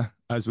nowhere.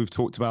 As we've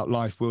talked about,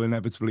 life will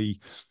inevitably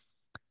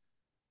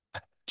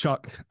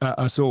chuck at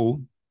us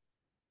all.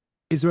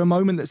 Is there a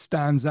moment that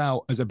stands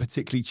out as a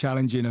particularly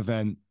challenging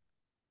event?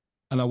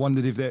 And I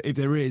wondered if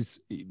there is,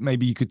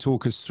 maybe you could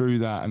talk us through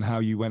that and how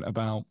you went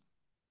about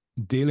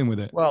dealing with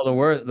it. Well,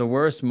 the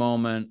worst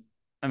moment,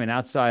 I mean,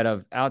 outside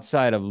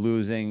of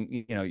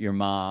losing, your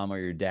mom or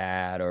your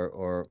dad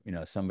or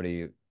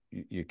somebody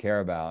you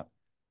care about,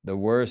 the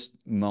worst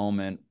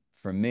moment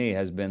for me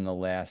has been the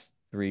last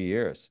 3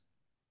 years.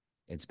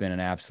 It's been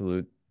an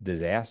absolute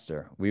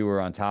disaster. We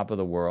were on top of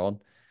the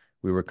world.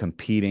 We were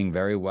competing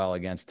very well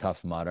against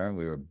Tough Mudder.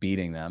 We were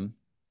beating them.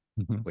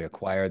 Mhm. We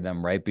acquired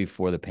them right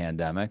before the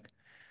pandemic.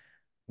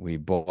 We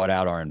bought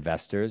out our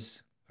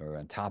investors. We were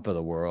on top of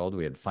the world.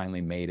 We had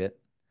finally made it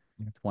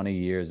 20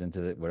 years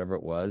into whatever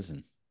it was.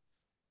 And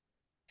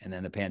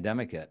then the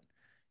pandemic hit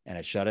and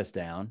it shut us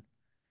down.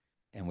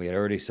 And we had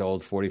already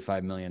sold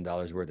 $45 million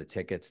worth of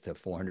tickets to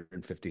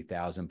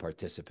 450,000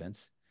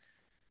 participants.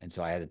 And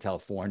so I had to tell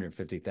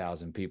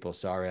 450,000 people,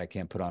 sorry, I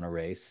can't put on a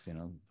race.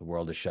 The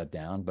world is shut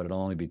down, but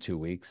it'll only be 2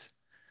 weeks.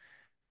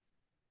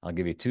 I'll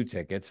give you 2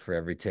 tickets for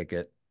every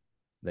ticket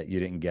that you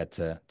didn't get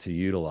to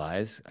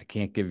utilize. I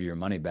can't give you your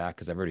money back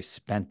because I've already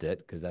spent it,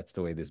 because that's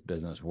the way this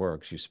business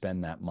works. You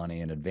spend that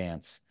money in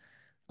advance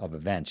of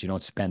events. You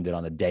don't spend it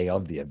on the day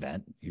of the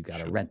event. You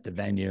got to rent the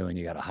venue, and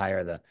you got to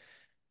hire the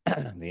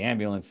the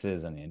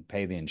ambulances and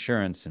pay the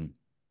insurance. And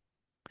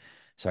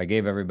so I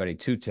gave everybody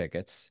 2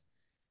 tickets.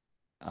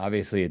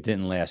 Obviously, it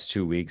didn't last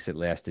 2 weeks. It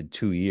lasted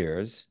 2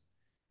 years.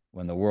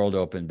 When the world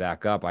opened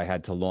back up, I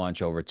had to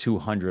launch over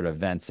 200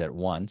 events at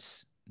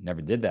once.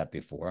 Never did that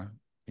before.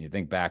 When you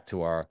think back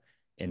to our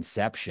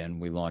inception,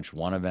 we launched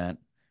one event,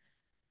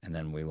 and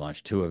then we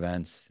launched 2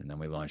 events, and then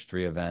we launched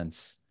 3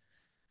 events.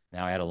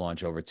 Now I had to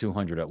launch over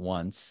 200 at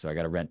once. So I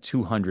got to rent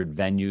 200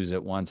 venues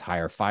at once,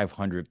 hire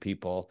 500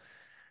 people,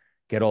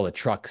 get all the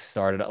trucks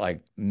started,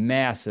 like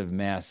massive,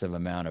 massive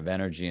amount of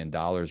energy and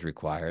dollars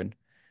required.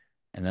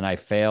 And then I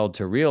failed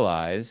to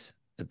realize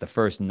that the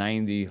first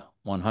 90,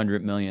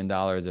 $100 million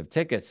of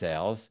ticket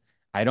sales,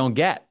 I don't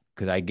get,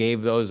 because I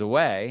gave those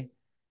away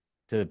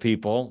to the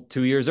people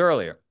 2 years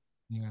earlier,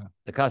 Yeah.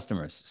 the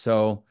customers.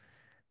 So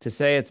to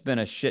say it's been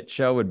a shit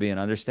show would be an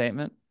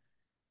understatement.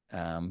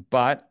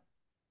 But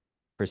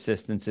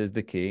persistence is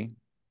the key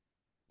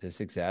to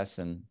success.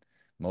 And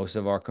most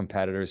of our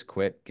competitors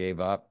quit, gave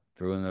up,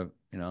 threw in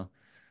the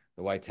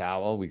white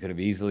towel. We could have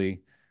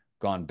easily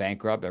gone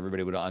bankrupt.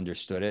 Everybody would have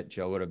understood it.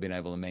 Joe would have been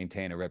able to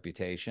maintain a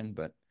reputation,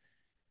 but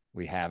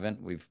we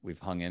haven't. We've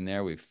hung in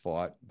there. We've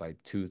fought by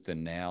tooth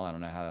and nail. I don't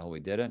know how the hell we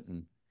did it,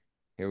 and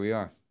here we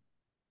are.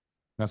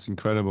 That's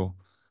incredible.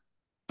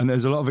 And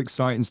there's a lot of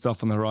exciting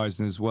stuff on the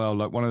horizon as well.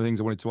 Like, one of the things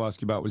I wanted to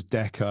ask you about was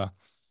DECA.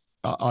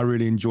 I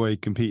really enjoy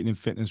competing in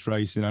fitness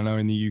racing. I know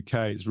in the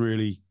UK, it's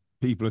really,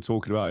 people are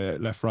talking about it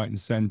left, right, and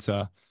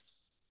centre.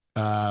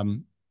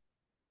 Um,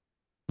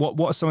 what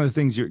are some of the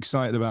things you're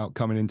excited about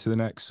coming into the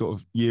next sort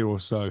of year or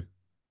so?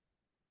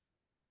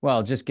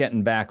 Well, just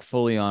getting back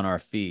fully on our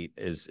feet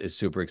is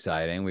super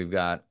exciting. We've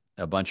got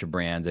a bunch of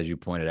brands, as you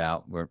pointed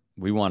out.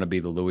 We want to be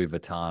the Louis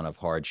Vuitton of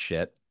hard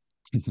shit.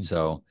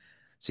 So,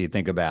 so you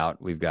think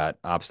about, we've got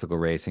obstacle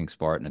racing,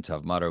 Spartan and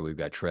Tough Mudder. We've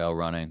got trail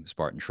running,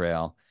 Spartan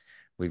Trail.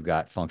 We've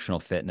got functional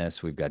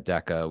fitness. We've got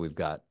DECA. We've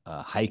got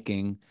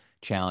hiking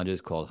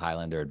challenges called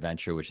Highlander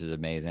Adventure, which is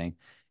amazing.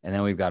 And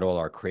then we've got all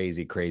our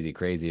crazy, crazy,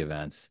 crazy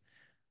events,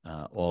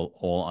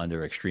 all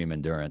under extreme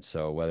endurance.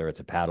 So whether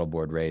it's a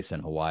paddleboard race in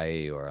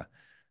Hawaii or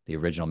the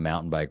original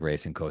mountain bike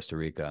race in Costa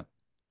Rica,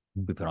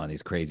 we put on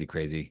these crazy,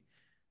 crazy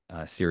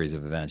series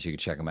of events. You can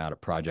check them out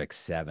at Project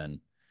 7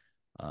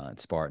 at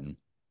Spartan.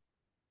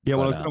 Yeah,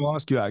 well, I But was going to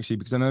ask you actually,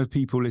 because I know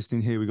people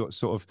listening here, we've got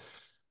sort of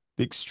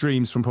the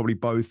extremes from probably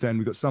both end.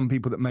 We've got some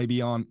people that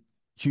maybe aren't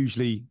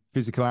hugely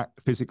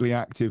physically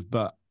active,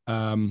 but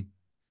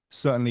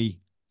certainly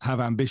have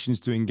ambitions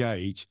to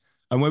engage.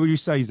 And where would you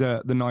say is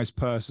the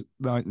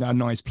a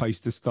nice place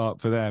to start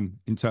for them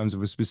in terms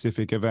of a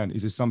specific event?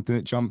 Is there something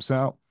that jumps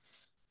out?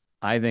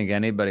 I think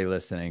anybody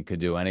listening could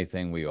do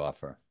anything we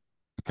offer.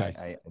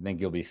 Okay. I think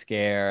you'll be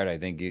scared. I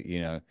think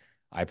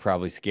I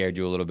probably scared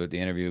you a little bit at the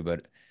interview,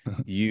 but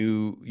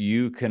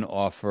you can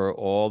offer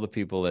all the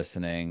people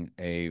listening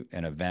an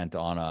event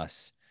on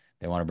us.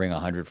 They want to bring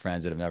 100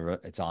 friends that have never,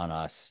 it's on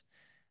us.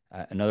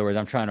 In other words,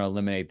 I'm trying to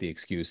eliminate the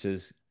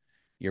excuses.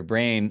 Your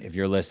brain, if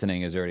you're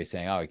listening, is already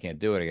saying, "Oh, I can't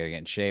do it. I got to get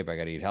in shape. I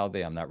got to eat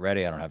healthy. I'm not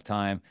ready. I don't have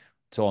time."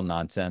 It's all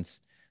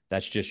nonsense.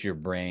 That's just your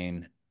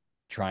brain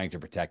trying to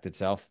protect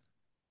itself.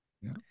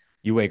 Yeah.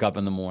 You wake up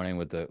in the morning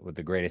with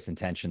the greatest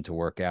intention to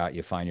work out.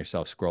 You find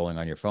yourself scrolling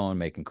on your phone,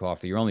 making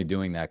coffee. You're only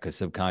doing that because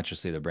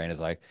subconsciously the brain is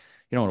like,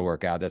 you don't want to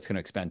work out. That's going to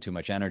expend too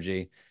much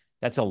energy.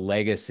 That's a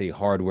legacy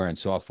hardware and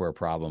software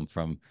problem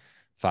from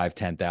 5,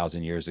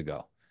 10,000 years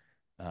ago.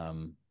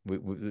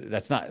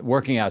 That's not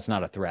working out. It's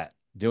not a threat.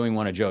 Doing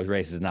one of Joe's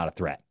races is not a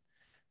threat.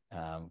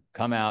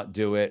 Come out,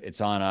 do it.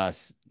 It's on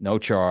us. No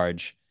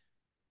charge,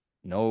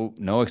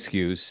 no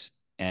excuse,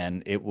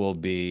 and it will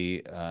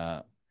be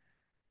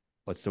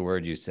what's the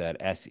word you said?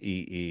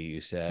 SEE.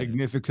 You said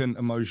Significant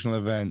emotional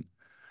event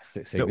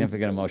that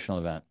significant emotional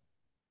event.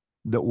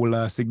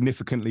 will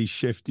significantly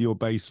shift your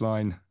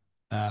baseline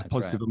That's right.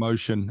 positive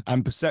emotion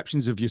and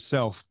perceptions of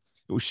yourself.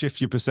 It will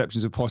shift your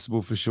perceptions of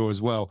possible for sure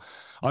as well.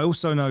 I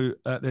also know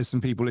there's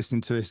some people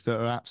listening to this that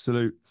are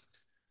absolute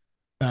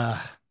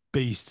uh,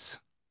 beasts,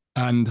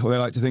 and they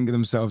like to think of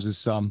themselves as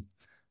some.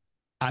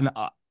 And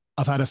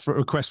I've had a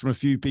request from a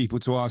few people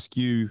to ask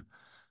you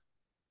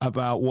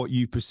about what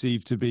you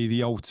perceive to be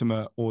the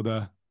ultimate or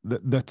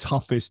the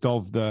toughest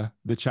of the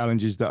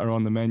challenges that are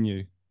on the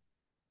menu.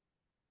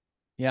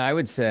 Yeah, I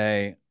would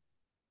say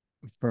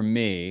for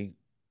me,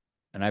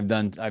 and I've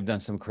done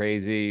some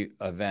crazy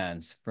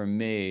events. For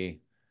me,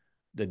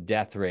 the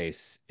death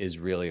race is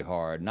really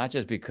hard, not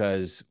just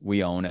because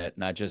we own it,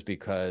 not just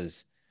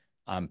because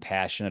I'm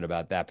passionate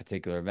about that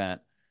particular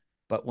event,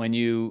 but when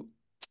you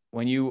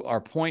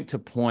are point to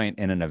point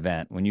in an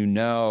event, when you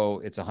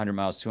know it's 100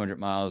 miles, 200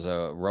 miles,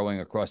 rowing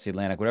across the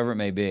Atlantic, whatever it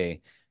may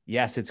be,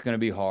 yes, it's going to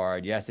be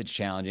hard. Yes, it's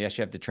challenging. Yes,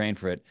 you have to train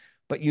for it,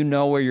 but you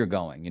know where you're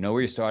going. You know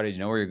where you started. You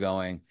know where you're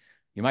going.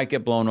 You might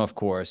get blown off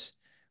course.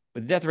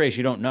 With the death race,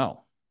 you don't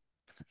know.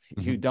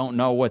 You Mhm. don't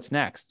know what's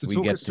next. So We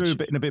talk us get to through a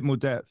bit in a bit more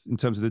depth in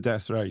terms of the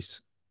death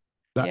race.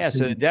 That Yeah,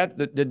 so seems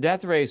the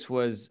death race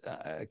was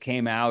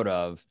came out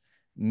of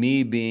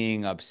me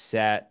being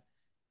upset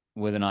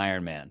with an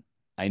Ironman.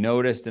 I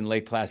noticed in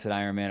Lake Placid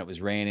Ironman it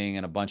was raining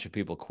and a bunch of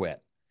people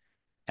quit.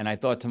 And I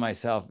thought to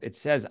myself, it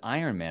says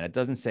Ironman. It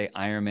doesn't say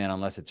Ironman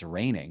unless it's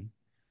raining.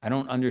 I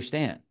don't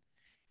understand.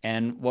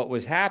 And what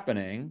was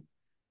happening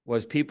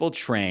was people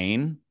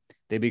train,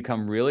 they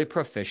become really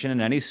proficient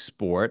in any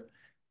sport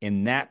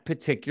in that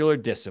particular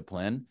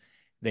discipline.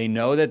 They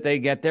know that they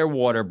get their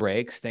water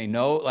breaks. They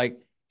know like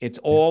it's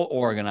yeah, all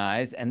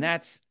organized and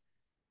that's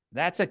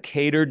a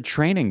catered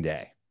training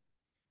day.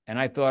 And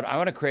I thought I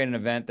want to create an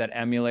event that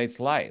emulates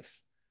life,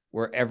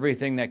 where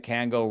everything that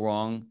can go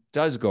wrong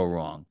does go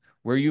wrong,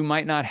 where you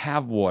might not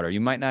have water, you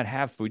might not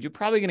have food, you're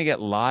probably going to get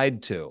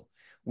lied to,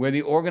 where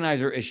the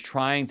organizer is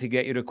trying to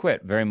get you to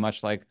quit, very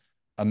much like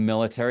a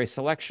military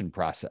selection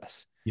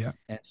process. yeah,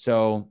 And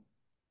so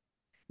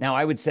now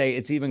I would say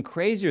it's even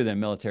crazier than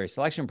military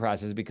selection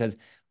process because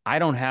I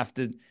don't have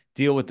to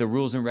deal with the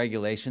rules and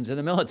regulations of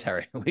the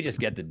military. We just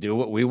get to do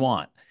what we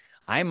want.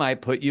 I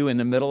might put you in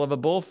the middle of a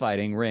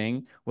bullfighting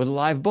ring with a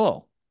live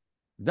bull.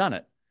 Done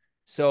it.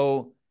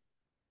 So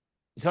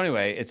so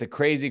anyway, it's a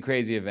crazy,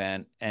 crazy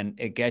event, and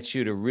it gets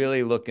you to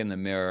really look in the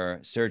mirror,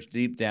 search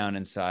deep down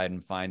inside,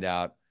 and find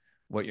out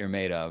what you're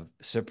made of.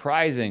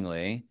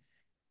 Surprisingly,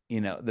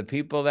 the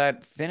people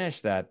that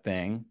finish that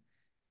thing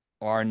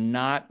are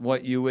not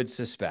what you would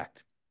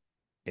suspect.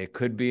 It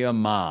could be a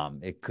mom.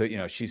 It could,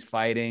 she's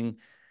fighting.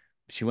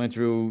 She went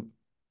through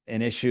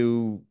an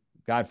issue,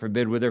 God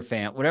forbid, with her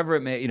family, whatever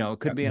it may, it yeah,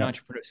 could be an yeah,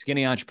 entrepreneur,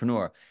 skinny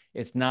entrepreneur.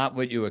 It's not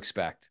what you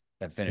expect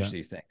that finish yeah.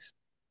 these things.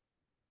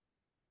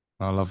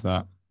 I love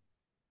that.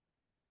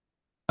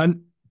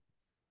 And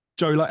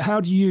Joe, like,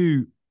 how do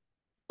you?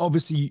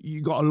 Obviously,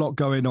 you got a lot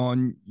going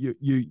on.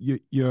 You've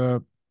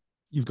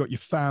got your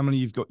family,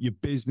 you've got your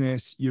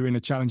business. You're in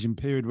a challenging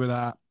period with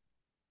that.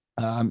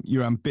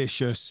 You're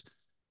ambitious.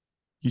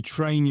 You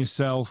train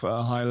yourself at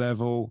a high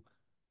level.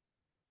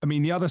 I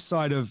mean, the other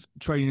side of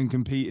training and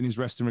competing is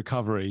rest and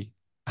recovery.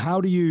 How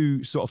do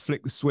you sort of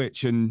flick the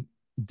switch and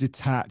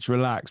detach,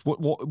 relax?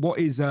 What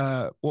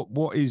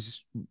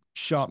is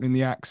sharpening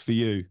the axe for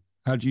you?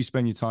 How do you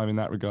spend your time in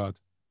that regard?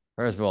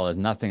 First of all, there's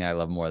nothing I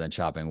love more than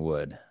chopping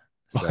wood.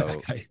 Right. So,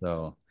 Okay.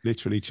 so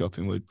Literally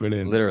chopping wood.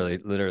 Brilliant.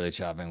 literally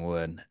chopping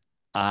wood.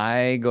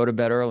 I go to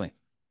bed early.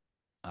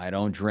 I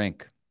don't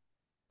drink.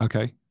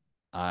 Okay.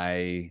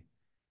 I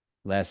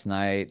last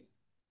night,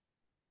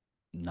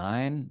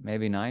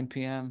 maybe 9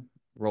 p.m.,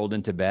 rolled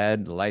into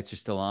bed. The lights are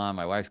still on.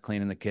 My wife's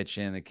cleaning the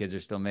kitchen. The kids are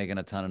still making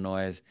a ton of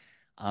noise.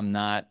 I'm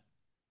not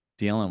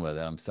dealing with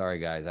it. I'm sorry,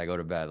 guys. I go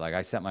to bed. Like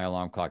I set my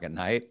alarm clock at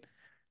night,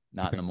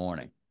 not in the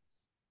morning.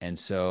 And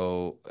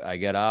so I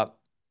get up,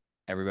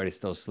 everybody's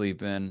still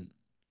sleeping.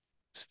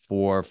 It's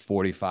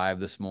 4:45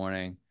 this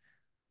morning.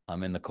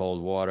 I'm in the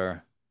cold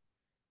water.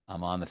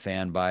 I'm on the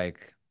fan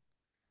bike.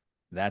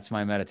 That's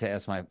my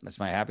meditation. That's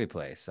my happy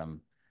place.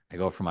 I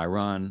go for my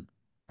run.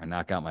 I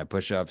knock out my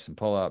push-ups and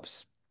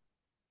pull-ups.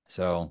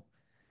 So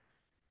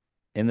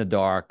in the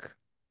dark,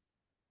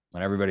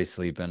 when everybody's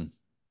sleeping,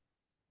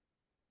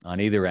 on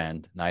either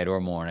end, night or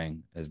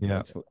morning, is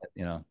Yeah. it's,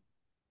 you know,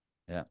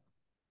 yeah.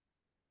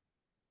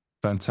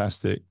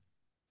 Fantastic.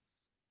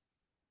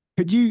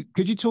 Could you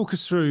talk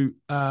us through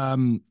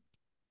the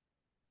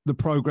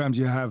programs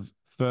you have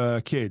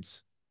for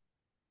kids?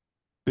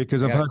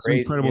 Because I I've got a heard some great,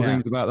 incredible yeah.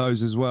 things about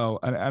those as well.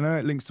 And I know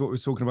it links to what we were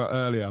talking about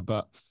earlier,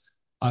 but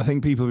I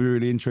think people will be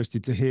really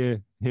interested to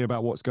hear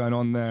about what's going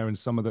on there and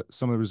some of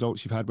the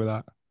results you've had with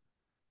that.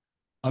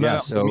 I know Yeah, that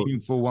was a so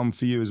meaningful one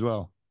for you as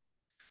well.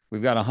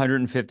 we've got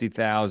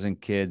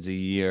 150,000 kids a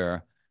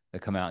year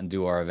that come out and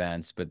do our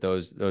events, but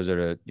those are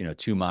the,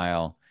 2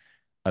 mile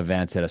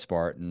events at a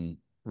Spartan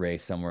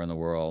race somewhere in the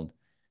world.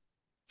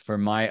 For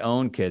my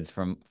own kids,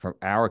 from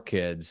our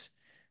kids,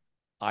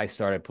 I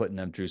started putting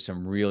them through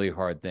some really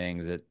hard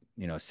things at,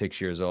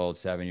 6 years old,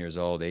 7 years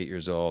old, 8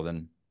 years old.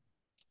 And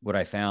what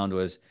I found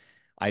was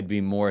I'd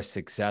be more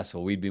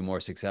successful. We'd be more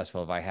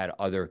successful if I had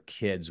other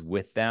kids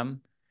with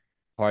them.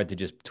 Hard to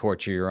just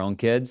torture your own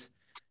kids.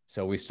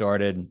 So we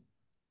started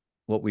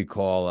what we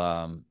call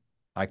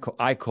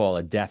I call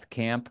a death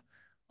camp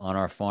on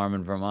our farm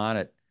in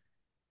Vermont.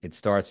 It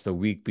starts the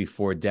week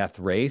before death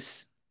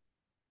race,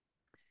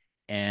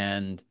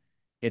 and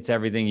it's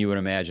everything you would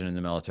imagine in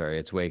the military.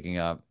 It's waking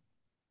up,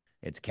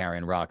 it's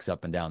carrying rocks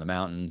up and down the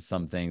mountain.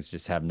 Some things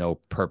just have no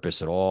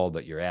purpose at all,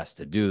 but you're asked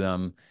to do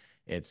them.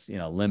 It's,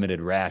 limited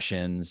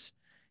rations.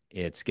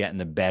 It's getting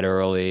to bed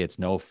early. It's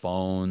no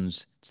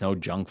phones. It's no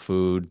junk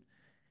food.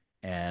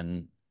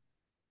 And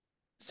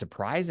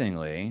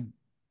surprisingly,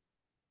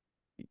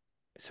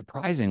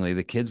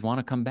 the kids want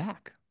to come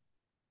back.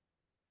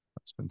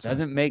 That's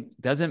fantastic.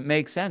 Doesn't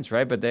make sense,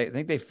 right? But they I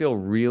think they feel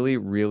really,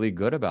 really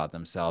good about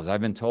themselves.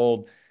 I've been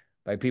told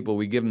by people,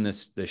 we give them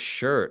this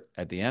shirt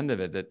at the end of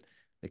it, that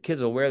the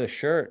kids will wear the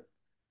shirt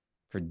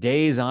for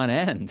days on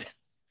end.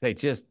 They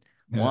just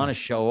want Yeah. to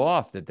show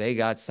off that they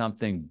got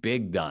something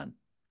big done.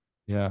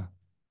 Yeah.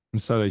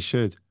 And so they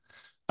should.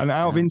 And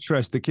out of Yeah.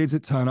 interest, the kids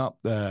that turn up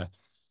there,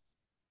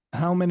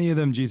 how many of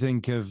them do you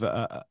think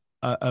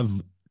have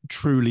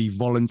truly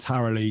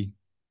voluntarily,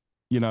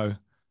 you know,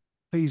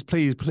 please,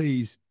 please,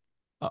 please,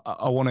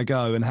 I want to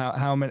go, and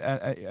how many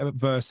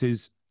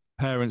versus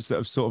parents that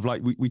have sort of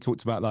like we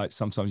talked about, like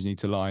sometimes you need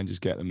to lie and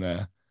just get them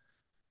there,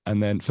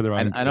 and then for their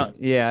I, own I good. don't,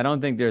 yeah, I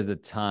don't think there's a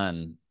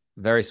ton,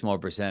 very small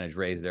percentage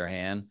raise their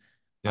hand.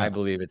 I Yeah.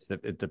 believe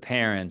if the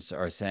parents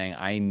are saying,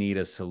 I need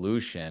a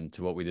solution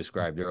to what we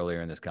described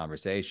earlier in this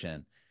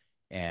conversation,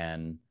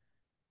 and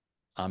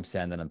I'm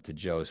sending them to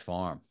Joe's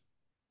farm.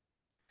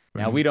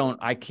 Now Brilliant.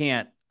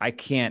 I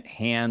can't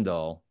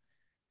handle,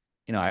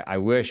 I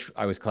wish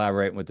I was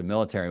collaborating with the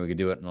military and we could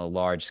do it on a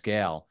large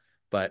scale,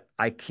 but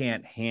I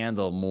can't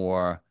handle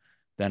more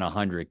than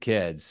 100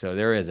 kids. So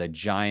there is a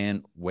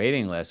giant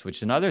waiting list, which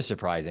is another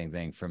surprising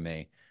thing for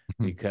me,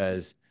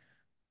 because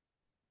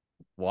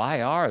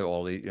why are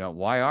all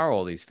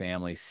these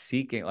families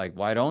seeking, like,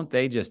 why don't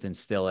they just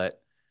instill it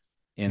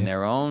in Yeah.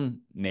 their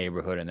own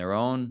neighborhood, in their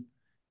own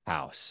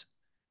house?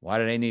 Why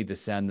do they need to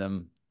send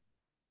them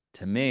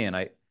to me? And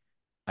I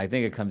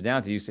think it comes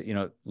down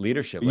to,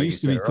 leadership, It like you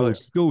used to said be called earlier.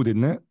 school,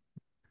 didn't it?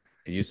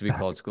 It used to be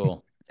called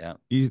school. Yeah.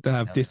 You used to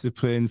have Yeah.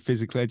 discipline,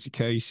 physical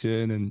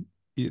education, and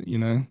you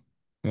know,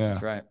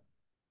 That's yeah, right.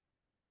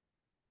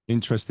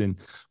 interesting.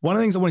 One of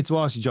the things I wanted to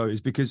ask you, Joe,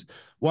 is because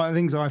one of the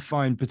things I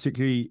find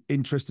particularly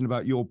interesting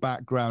about your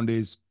background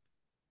is,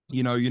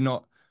 you're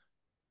not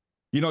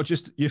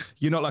just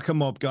you're not like a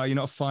mob guy, you're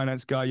not a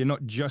finance guy, you're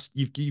not just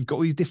you've got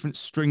all these different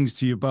strings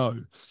to your bow.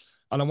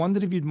 And I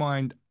wondered if you'd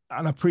mind,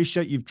 and I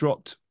appreciate you've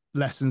dropped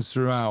lessons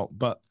throughout,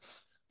 but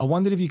I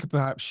wondered if you could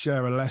perhaps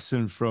share a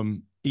lesson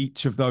from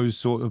each of those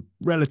sort of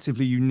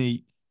relatively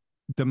unique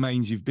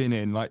domains you've been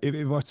in. Like if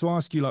I were to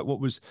ask you, like,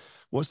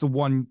 what's the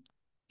one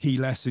key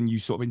lesson you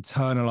sort of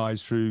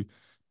internalized through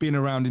being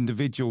around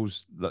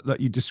individuals that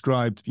you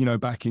described,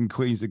 back in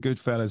Queens, the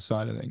Goodfellas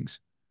side of things?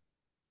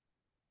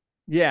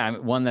 Yeah,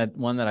 one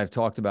that I've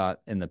talked about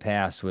in the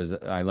past was,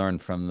 I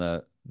learned from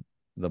the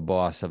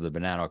boss of the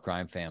Banana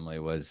Crime family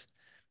was,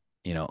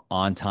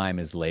 on time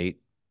is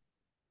late.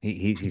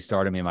 He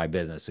started me in my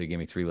business, so he gave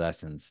me 3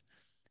 lessons.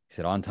 He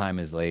said, on time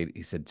is late.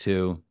 He said,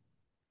 two,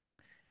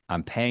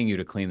 I'm paying you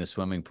to clean the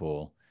swimming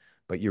pool,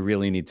 but you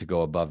really need to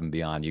go above and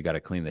beyond. You got to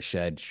clean the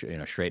shed,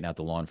 straighten out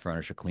the lawn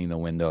furniture, clean the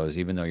windows,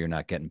 even though you're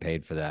not getting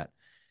paid for that.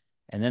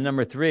 And then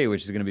number three,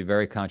 which is going to be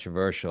very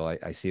controversial,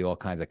 I see all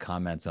kinds of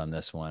comments on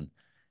this one.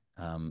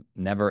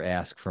 never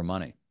ask for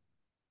money.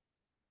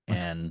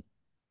 And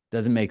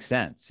doesn't make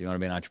sense. You want to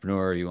be an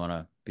entrepreneur, you want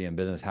to be in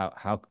business.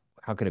 How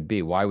could it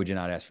be? Why would you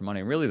not ask for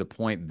money? And really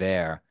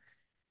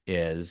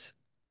is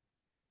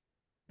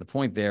the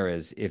point there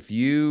is if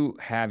you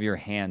have your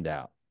hand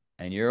out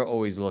and you're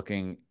always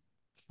looking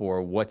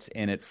for what's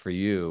in it for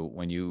you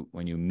when you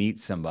meet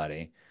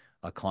somebody,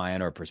 a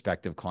client or a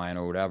prospective client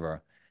or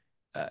whatever,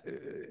 uh,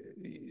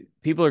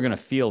 people are going to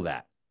feel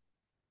that,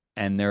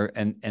 and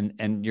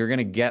you're going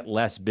to get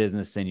less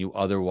business than you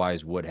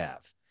otherwise would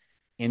have.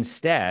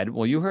 Instead,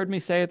 well, you heard me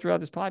say it throughout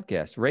this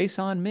podcast, race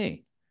on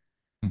me.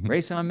 Mhm.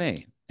 Race on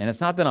me. And it's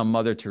not that I'm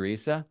Mother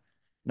Teresa.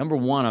 Number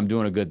one, I'm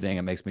doing a good thing.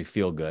 It makes me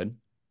feel good.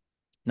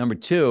 Number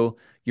two,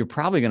 you're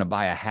probably going to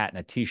buy a hat and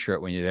a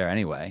t-shirt when you're there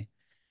anyway.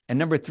 And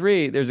number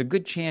three, there's a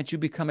good chance you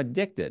become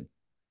addicted.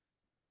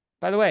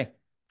 By the way,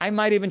 I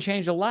might even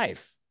change a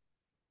life.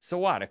 So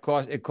what?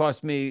 It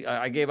cost me,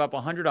 I gave up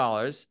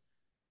 $100,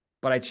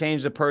 but I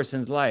changed a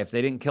person's life.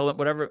 They didn't kill it,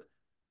 whatever.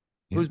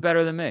 Yeah. Who's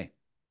better than me?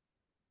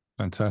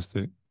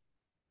 Fantastic.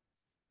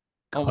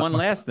 Oh, I- one yeah.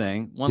 last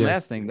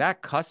thing.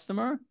 That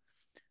customer,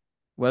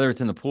 whether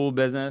it's in the pool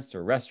business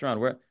or restaurant,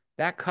 where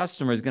that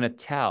customer is going to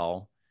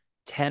tell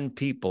 10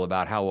 people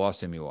about how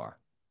awesome you are.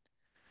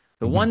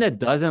 The one Mhm. that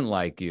doesn't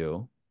like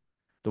you,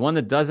 the one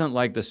that doesn't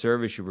like the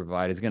service you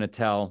provide is going to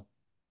tell,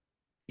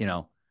 you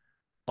know,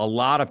 a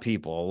lot of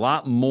people, a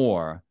lot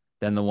more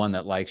than the one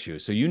that likes you.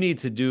 So you need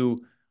to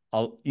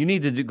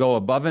go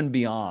above and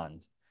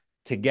beyond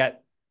to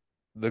get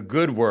the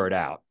good word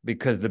out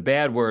because the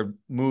bad word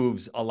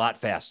moves a lot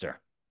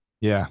faster.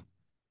 Yeah.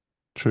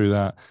 True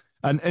that.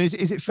 And is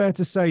it fair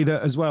to say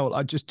that as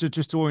well? Just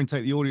to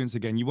orientate the audience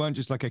again, you weren't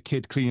just like a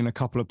kid cleaning a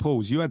couple of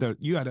pools. You had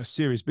a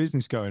serious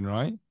business going,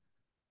 right?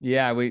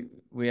 Yeah, we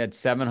had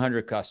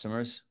 700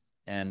 customers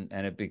and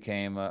it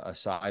became a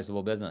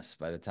sizable business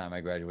by the time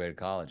I graduated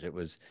college. It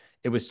was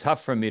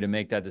tough for me to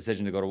make that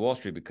decision to go to Wall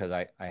Street because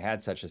I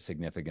had such a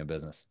significant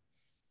business.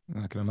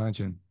 I can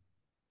imagine.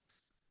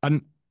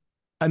 And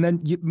and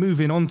then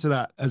moving on to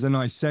that as a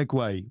nice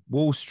segue,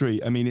 Wall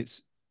Street. I mean,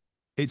 it's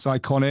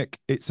iconic.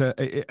 It's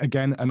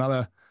again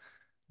another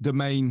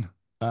domain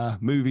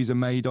movies are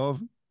made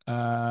of.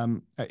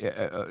 Documenting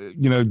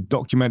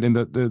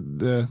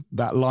the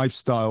that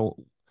lifestyle.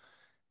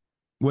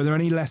 Were there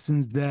any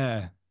lessons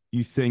there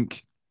you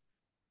think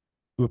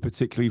were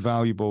particularly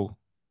valuable?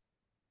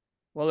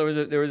 Well,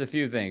 there was a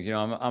few things.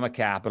 I'm a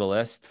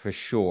capitalist for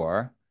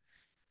sure.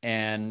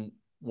 And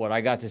what I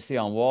got to see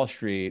on Wall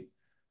Street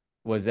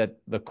was that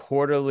the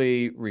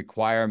quarterly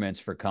requirements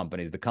for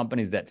companies, the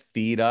companies that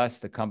feed us,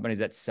 the companies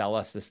that sell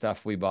us the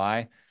stuff we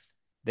buy,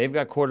 they've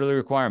got quarterly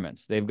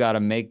requirements. They've got to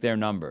make their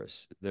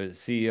numbers. The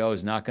CEO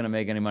is not going to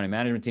make any money.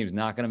 Management team is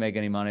not going to make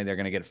any money. They're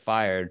going to get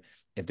fired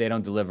if they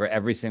don't deliver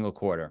every single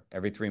quarter,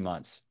 every 3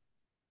 months.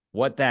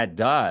 What that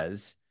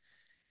does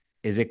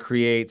is it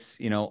creates,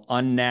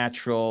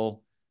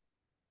 unnatural,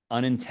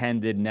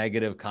 unintended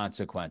negative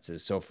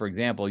consequences. So, for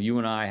example, you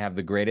and I have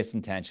the greatest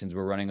intentions.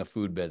 We're running a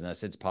food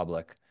business. It's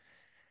public.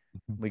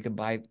 We could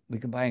buy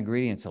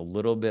ingredients a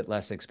little bit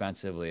less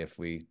expensively if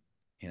we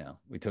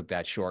took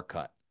that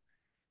shortcut.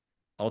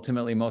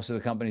 Ultimately, most of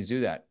the companies do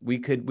that. We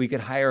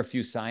could hire a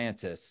few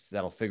scientists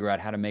that'll figure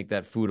out how to make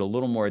that food a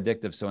little more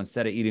addictive. So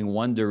instead of eating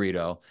one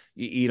Dorito,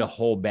 you eat a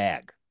whole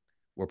bag.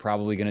 We're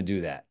probably going to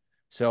do that.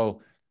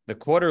 So the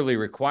quarterly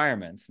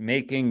requirements,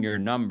 making your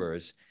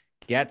numbers,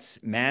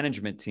 gets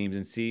management teams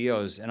and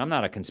CEOs. And I'm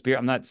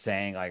not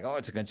saying like, oh,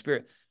 it's a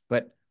conspiracy,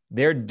 but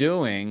they're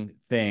doing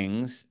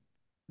things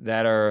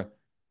that are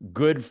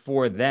good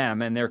for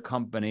them and their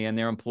company and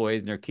their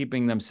employees, and they're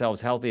keeping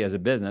themselves healthy as a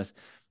business.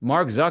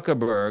 Mark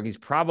Zuckerberg, he's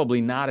probably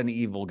not an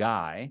evil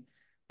guy,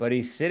 but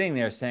he's sitting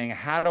there saying,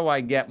 how do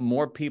I get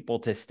more people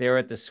to stare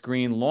at the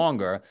screen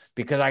longer?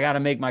 Because I got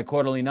to make my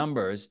quarterly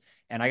numbers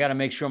and I got to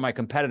make sure my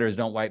competitors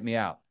don't wipe me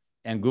out.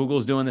 And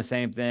Google's doing the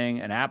same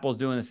thing and Apple's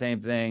doing the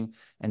same thing.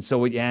 And so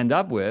what you end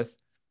up with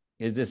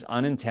is this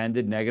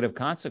unintended negative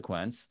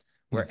consequence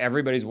Hmm. where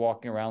everybody's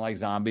walking around like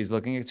zombies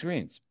looking at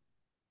screens.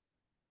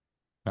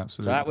 So that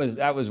Absolutely. was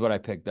that was what I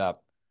picked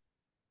up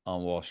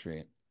on Wall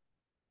Street.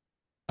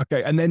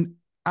 Okay, and then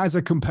as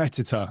a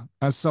competitor,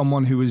 as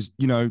someone who was,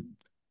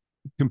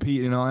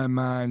 competing in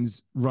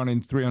Ironmans,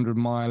 running 300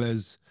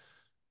 milers,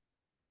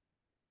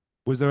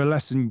 was there a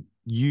lesson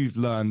you've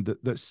learned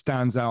that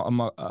stands out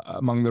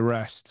among the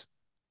rest?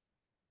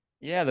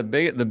 Yeah, the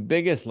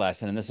biggest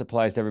lesson, and this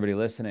applies to everybody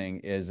listening,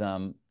 is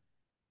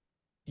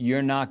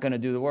you're not going to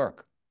do the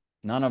work.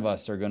 None of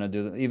us are going to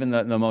do even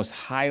the most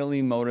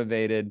highly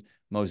motivated,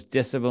 most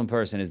disciplined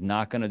person is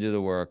not going to do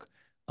the work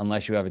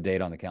unless you have a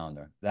date on the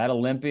calendar. That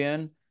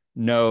Olympian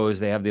knows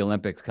they have the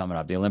Olympics coming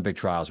up, the Olympic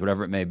trials,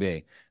 whatever it may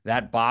be.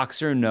 That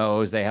boxer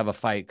knows they have a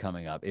fight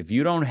coming up. If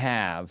you don't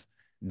have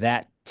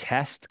that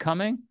test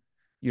coming,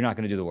 you're not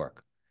going to do the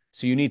work.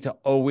 So you need to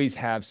always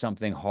have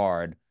something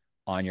hard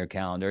on your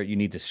calendar. You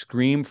need to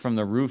scream from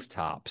the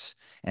rooftops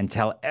and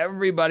tell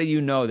everybody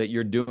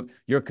that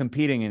you're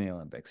competing in the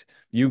Olympics.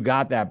 You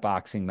got that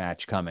boxing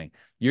match coming.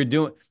 You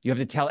have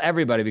to tell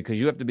everybody because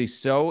you have to be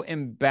so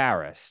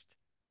embarrassed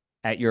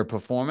at your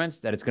performance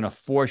that it's going to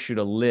force you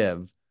to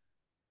live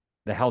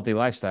the healthy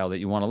lifestyle that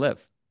you want to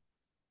live.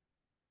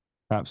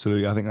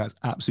 Absolutely. I think that's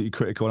absolutely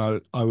critical.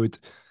 And I would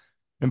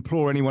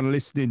implore anyone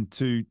listening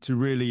to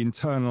really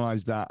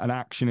internalize that and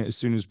action it as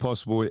soon as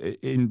possible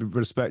in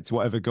respect to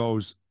whatever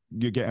goals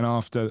you're getting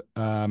after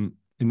in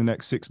the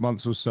next 6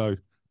 months or so.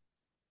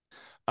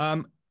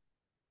 Um,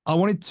 I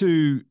wanted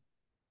to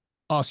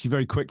ask you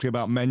very quickly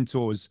about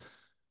mentors.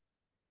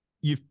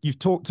 You've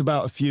talked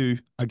about a few,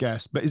 I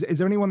guess, but is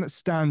there anyone that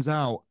stands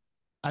out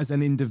as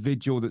an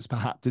individual that's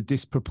perhaps a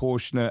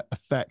disproportionate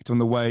effect on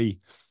the way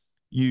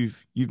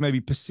you've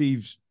maybe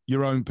perceived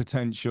your own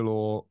potential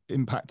or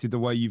impacted the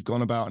way you've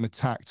gone about and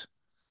attacked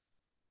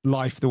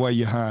life the way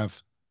you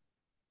have?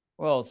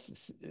 Well,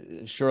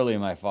 surely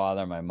my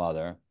father, my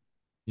mother,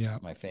 Yeah,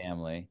 my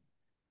family,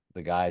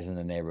 the guys in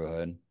the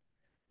neighborhood.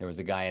 There was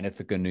a guy in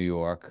Ithaca, New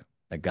York,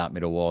 that got me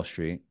to Wall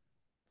Street.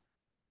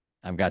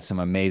 I've got some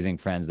amazing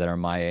friends that are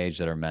my age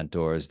that are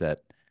mentors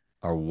that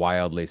are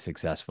wildly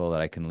successful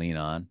that I can lean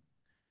on.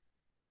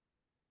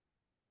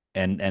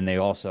 And they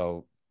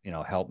also,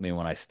 help me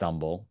when I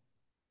stumble.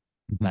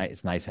 mhm.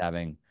 It's nice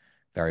having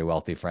very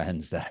wealthy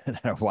friends that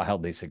are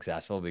wildly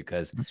successful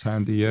because That's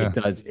handy. it Yeah,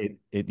 does it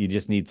you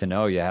just need to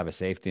know you have a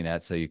safety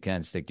net so you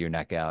can stick your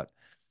neck out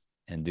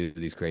and do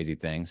these crazy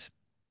things.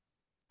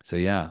 So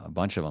yeah, a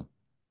bunch of them.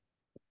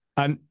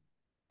 and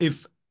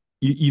if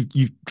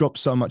you've dropped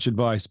so much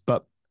advice,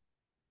 but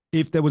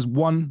if there was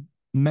one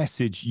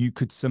message you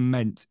could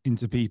cement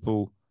into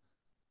people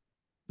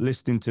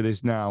listening to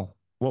this now,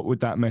 what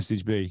would that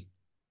message be?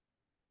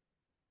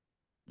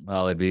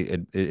 Well,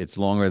 it's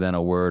longer than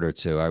a word or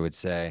two. I would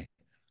say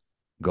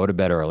go to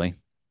bed early.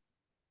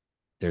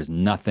 There's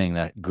nothing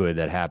that good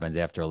that happens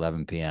after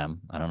 11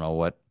 p.m. I don't know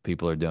what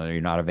people are doing.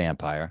 You're not a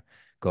vampire.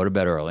 Go to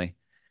bed early.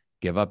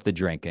 Give up the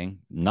drinking.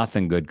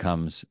 Nothing good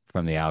comes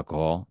from the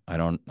alcohol. I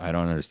don't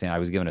understand. I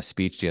was giving a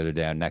speech the other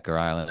day on Necker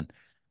Island,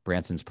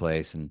 Branson's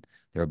place, and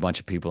there were a bunch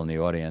of people in the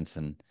audience.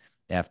 And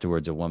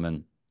afterwards, a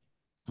woman,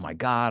 oh my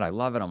God, I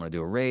love it. I'm going to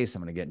do a race.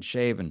 I'm going to get in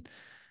shape. And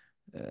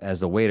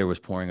as the waiter was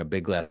pouring a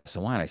big glass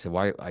of wine, I said,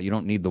 "Why? You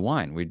don't need the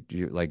wine.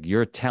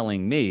 You're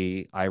telling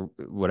me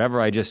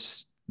whatever I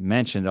just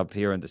mentioned up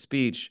here in the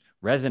speech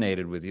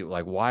resonated with you.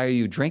 Like, why are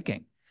you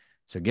drinking?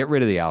 So get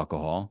rid of the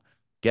alcohol,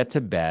 get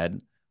to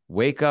bed,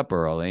 wake up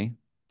early.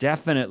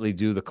 Definitely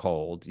do the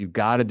cold. You've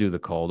got to do the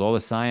cold. All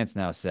the science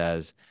now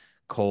says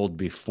cold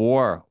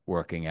before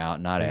working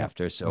out, not Yeah,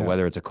 after. So yeah,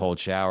 whether it's a cold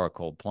shower, a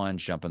cold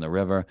plunge, jump in the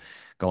river,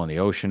 go in the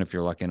ocean if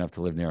you're lucky enough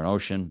to live near an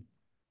ocean,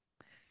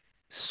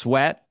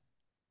 sweat,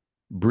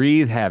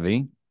 breathe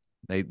heavy.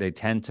 They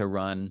tend to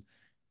run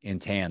in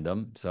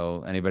tandem.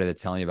 So anybody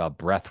that's telling you about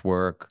breath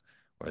work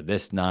or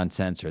this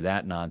nonsense or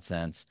that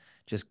nonsense,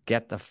 just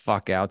get the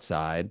fuck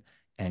outside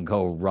and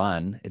go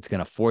run. It's going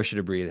to force you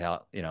to breathe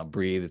out,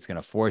 breathe. It's going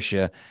to force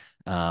you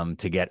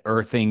to get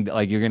earthing.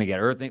 Like you're going to get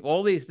earthing.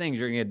 All these things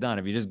you're going to get done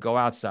if you just go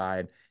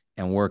outside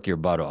and work your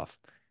butt off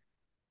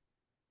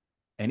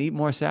and eat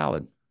more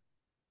salad.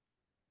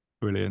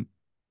 brilliant.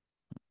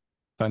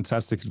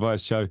 Fantastic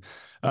advice, Joe.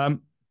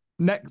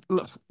 Next,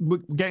 look, we're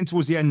getting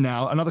towards the end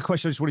now. Another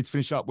question I just wanted to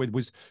finish up with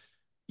was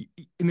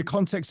in the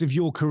context of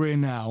your career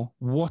now,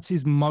 what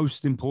is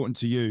most important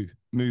to you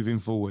moving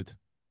forward?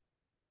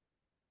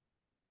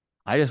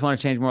 I just want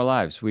to change more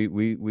lives.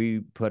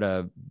 We put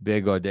a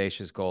big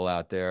audacious goal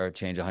out there,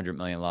 change 100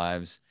 million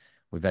lives.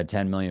 We've had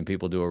 10 million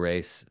people do a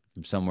race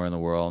from somewhere in the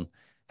world.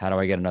 How do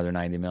I get another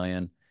 90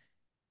 million?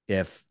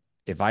 If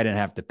if I didn't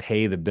have to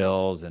pay the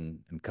bills and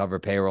cover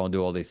payroll and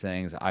do all these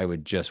things, I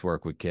would just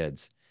work with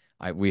kids.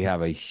 We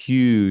have a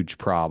huge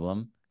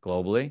problem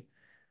globally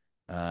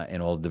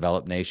in all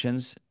developed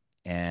nations,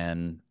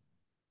 and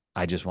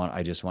I just want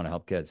to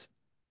help kids.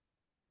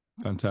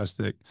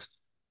 Fantastic.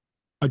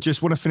 I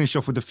just want to finish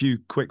off with a few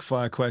quick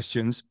fire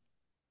questions.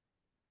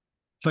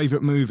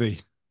 Favorite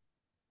movie?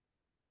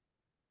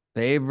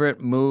 Favorite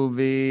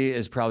movie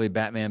is probably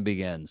Batman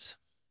Begins.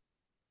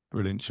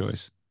 Brilliant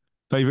choice.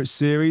 Favorite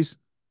series?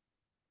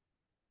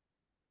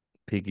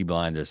 Peaky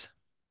Blinders.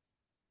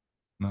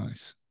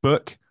 Nice.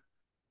 Book?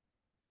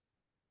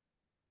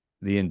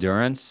 The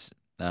Endurance,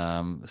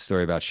 a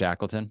story about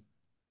Shackleton.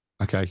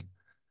 Okay.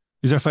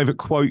 Is there a favorite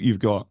quote you've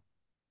got?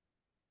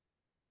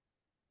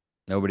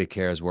 Nobody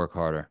cares, work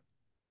harder.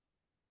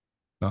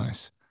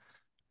 Nice.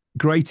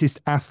 Greatest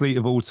athlete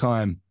of all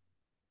time?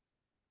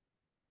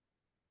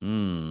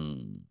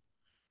 Hmm.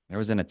 There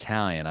was an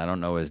Italian, I don't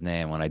know his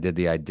name, when I did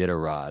the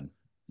Iditarod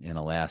in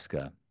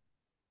Alaska.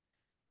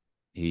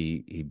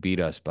 He beat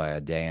us by a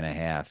day and a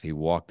half. He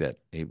walked it.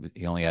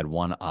 He only had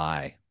one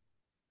eye.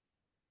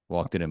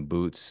 Walked it in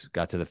boots,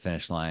 got to the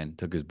finish line,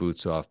 took his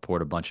boots off,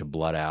 poured a bunch of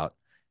blood out,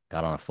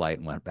 got on a flight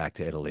and went back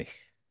to Italy.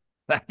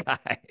 That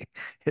guy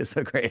is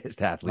the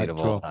greatest athlete Like of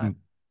all time. drop.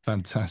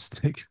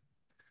 Fantastic.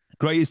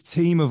 Greatest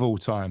team of all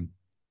time?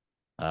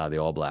 The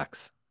All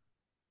Blacks.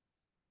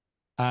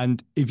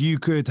 And if you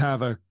could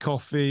have a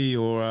coffee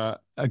or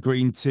a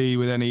green tea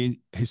with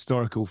any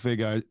historical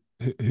figure,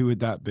 who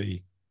would that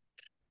be?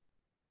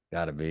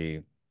 Gotta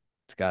be,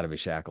 it's gotta be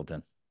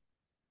Shackleton.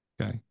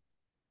 Okay.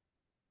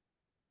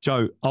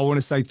 Joe, I want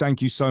to say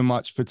thank you so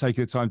much for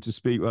taking the time to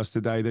speak with us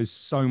today. There's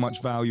so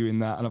much value in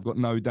that, and I've got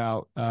no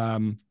doubt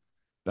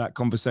that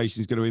conversation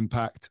is going to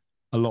impact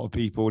a lot of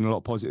people in a lot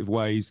of positive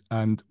ways.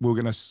 And we're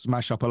going to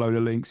smash up a load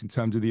of links in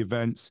terms of the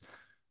events.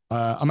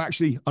 I'm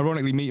actually,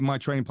 ironically, meeting my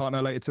training partner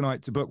later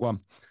tonight to book one.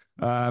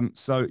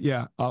 So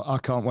yeah, I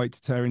can't wait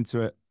to tear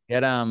into it.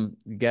 Get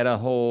a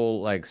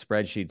whole like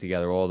spreadsheet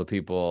together, all the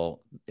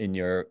people in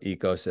your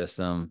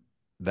ecosystem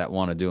that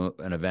want to do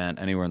an event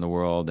anywhere in the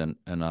world, and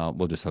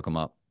we'll just hook them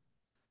up.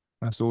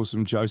 That's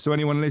awesome, Joe. So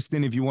anyone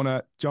listening, if you want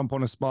to jump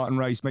on a Spartan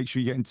race, make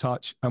sure you get in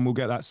touch and we'll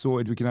get that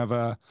sorted. We can have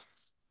a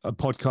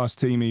podcast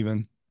team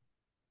even.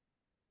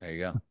 There you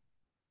go.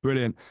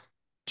 Brilliant.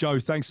 Joe,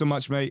 thanks so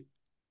much, mate.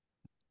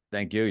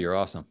 Thank you. You're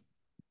awesome.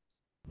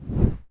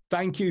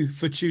 Thank you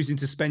for choosing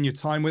to spend your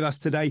time with us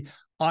today.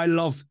 I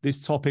love this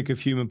topic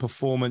of human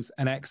performance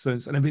and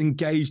excellence, and I've been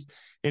engaged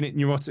in it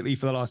neurotically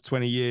for the last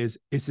 20 years.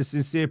 It's a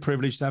sincere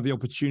privilege to have the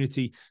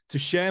opportunity to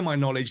share my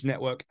knowledge,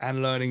 network,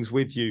 and learnings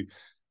with you.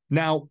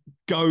 Now,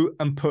 go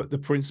and put the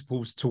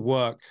principles to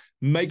work.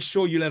 Make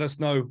sure you let us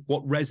know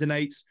what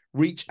resonates.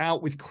 Reach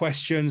out with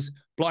questions,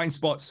 blind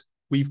spots.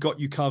 We've got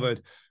you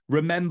covered.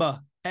 Remember,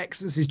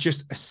 excellence is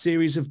just a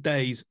series of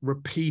days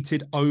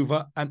repeated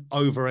over and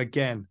over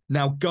again.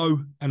 Now go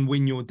and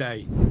win your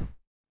day.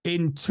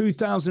 In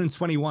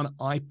 2021,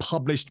 I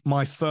published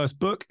my first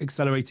book,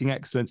 Accelerating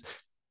Excellence.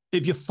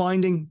 If you're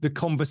finding the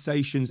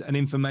conversations and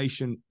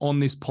information on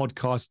this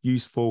podcast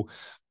useful,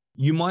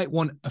 you might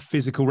want a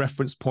physical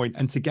reference point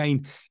and to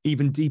gain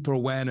even deeper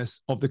awareness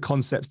of the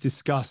concepts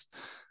discussed.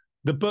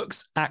 The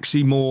book's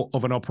actually more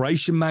of an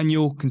operation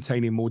manual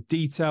containing more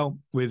detail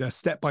with a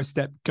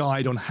step-by-step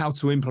guide on how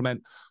to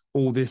implement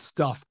all this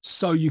stuff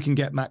so you can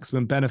get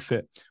maximum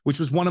benefit, which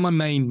was one of my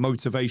main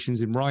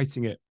motivations in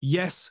writing it.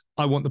 Yes,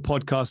 I want the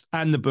podcast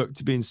and the book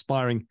to be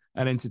inspiring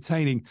and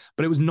entertaining,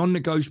 but it was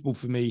non-negotiable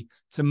for me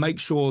to make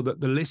sure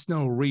that the listener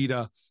or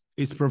reader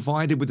is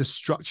provided with a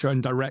structure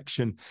and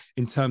direction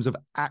in terms of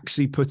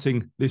actually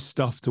putting this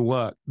stuff to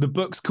work. The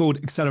book's called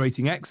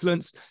Accelerating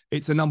Excellence.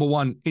 It's a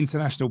 #1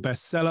 international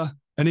bestseller.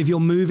 And if you're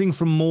moving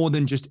from more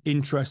than just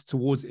interest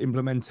towards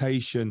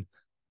implementation,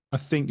 I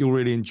think you'll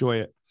really enjoy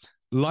it.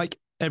 Like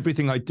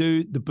everything I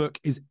do, the book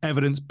is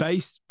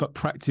evidence-based, but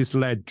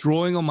practice-led,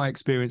 drawing on my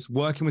experience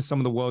working with some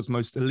of the world's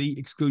most elite,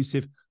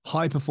 exclusive,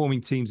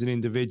 high-performing teams and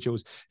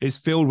individuals. It's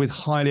filled with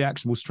highly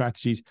actionable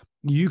strategies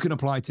you can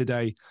apply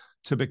today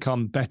to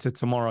become better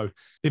tomorrow.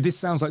 If this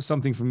sounds like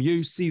something from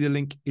you, see the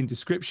link in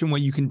description where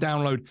you can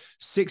download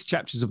 6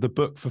 chapters of the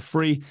book for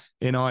free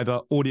in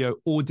either audio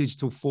or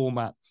digital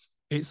format.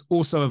 It's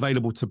also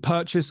available to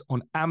purchase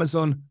on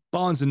Amazon,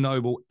 Barnes &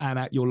 Noble, and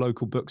at your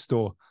local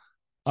bookstore.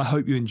 I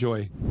hope you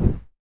enjoy.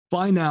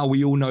 By now,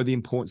 we all know the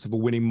importance of a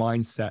winning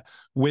mindset.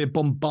 We're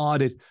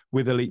bombarded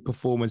with elite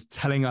performers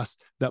telling us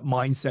that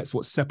mindset's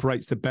what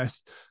separates the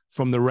best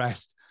from the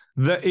rest.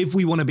 That if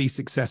we want to be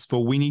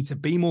successful, we need to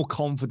be more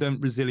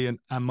confident, resilient,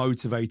 and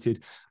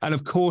motivated. And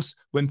of course,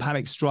 when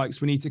panic strikes,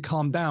 we need to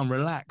calm down,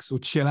 relax, or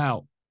chill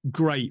out.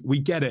 Great, we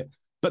get it.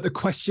 But the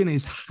question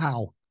is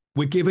how?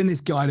 We're given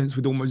this guidance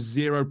with almost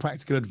zero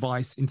practical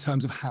advice in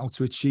terms of how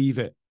to achieve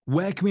it.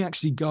 Where can we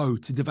actually go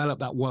to develop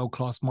that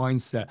world-class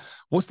mindset?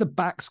 What's the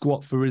back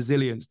squat for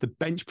resilience, the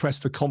bench press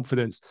for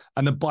confidence,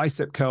 and the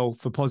bicep curl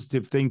for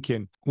positive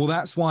thinking? Well,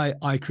 that's why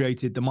I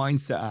created the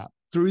Mindset app.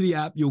 Through the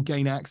app, you'll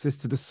gain access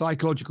to the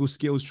psychological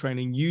skills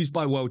training used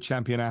by world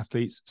champion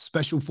athletes,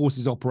 special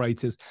forces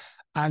operators,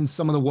 and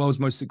some of the world's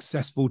most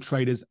successful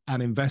traders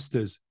and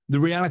investors.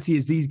 The reality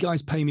is these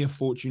guys pay me a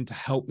fortune to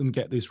help them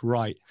get this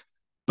right.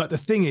 But the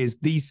thing is,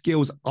 these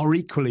skills are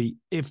equally,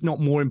 if not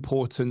more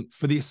important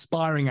for the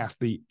aspiring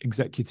athlete,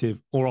 executive,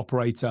 or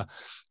operator.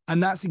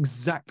 And that's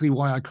exactly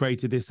why I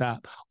created this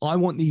app. I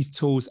want these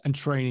tools and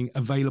training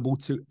available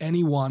to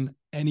anyone,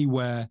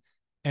 anywhere,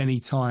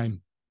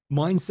 anytime.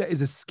 Mindset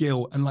is a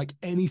skill, and like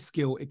any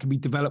skill, it can be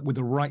developed with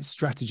the right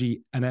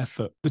strategy and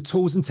effort. The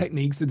tools and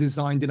techniques are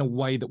designed in a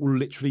way that will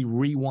literally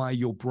rewire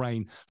your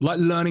brain. Like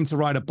learning to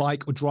ride a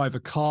bike or drive a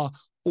car,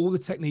 all the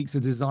techniques are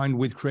designed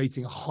with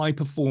creating a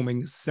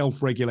high-performing,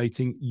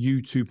 self-regulating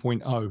you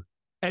 2.0.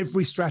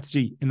 Every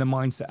strategy in the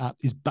Mindset app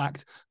is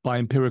backed by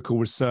empirical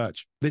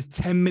research. There's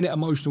 10-minute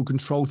emotional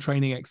control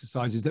training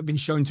exercises that have been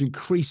shown to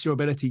increase your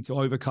ability to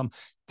overcome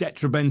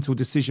detrimental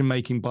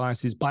decision-making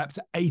biases by up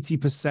to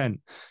 80%.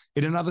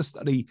 In another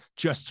study,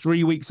 just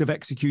 3 weeks of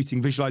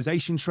executing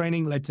visualization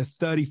training led to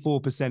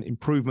 34%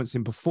 improvements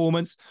in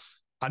performance.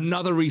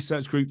 Another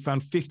research group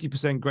found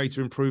 50%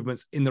 greater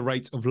improvements in the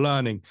rate of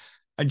learning.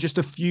 And just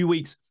a few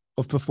weeks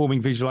of performing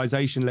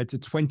visualization led to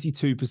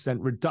 22%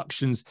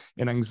 reductions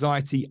in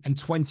anxiety and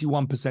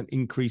 21%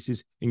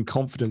 increases in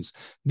confidence.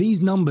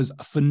 These numbers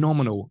are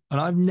phenomenal,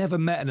 and I've never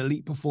met an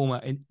elite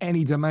performer in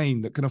any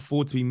domain that can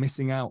afford to be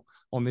missing out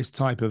on this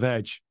type of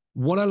edge.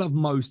 What I love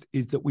most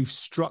is that we've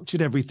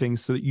structured everything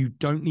so that you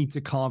don't need to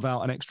carve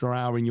out an extra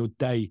hour in your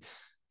day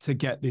to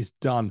get this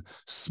done.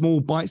 Small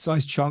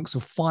bite-sized chunks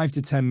of 5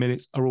 to 10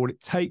 minutes are all it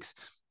takes.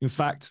 In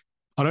fact,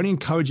 I'd only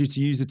encourage you to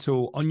use the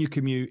tool on your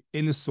commute,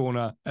 in the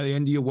sauna, at the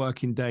end of your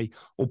working day,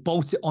 or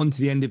bolt it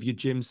onto the end of your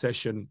gym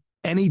session.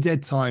 Any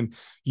dead time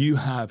you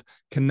have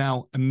can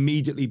now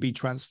immediately be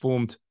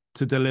transformed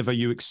to deliver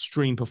you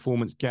extreme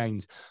performance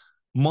gains.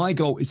 My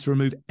goal is to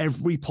remove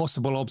every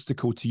possible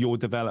obstacle to your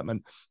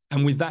development.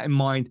 And with that in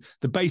mind,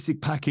 the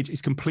basic package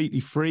is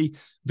completely free.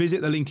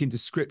 Visit the link in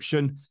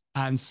description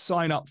and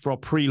sign up for our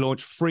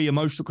pre-launch free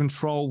emotional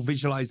control,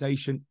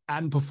 visualization,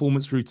 and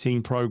performance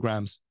routine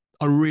programs.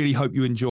 I really hope you enjoy.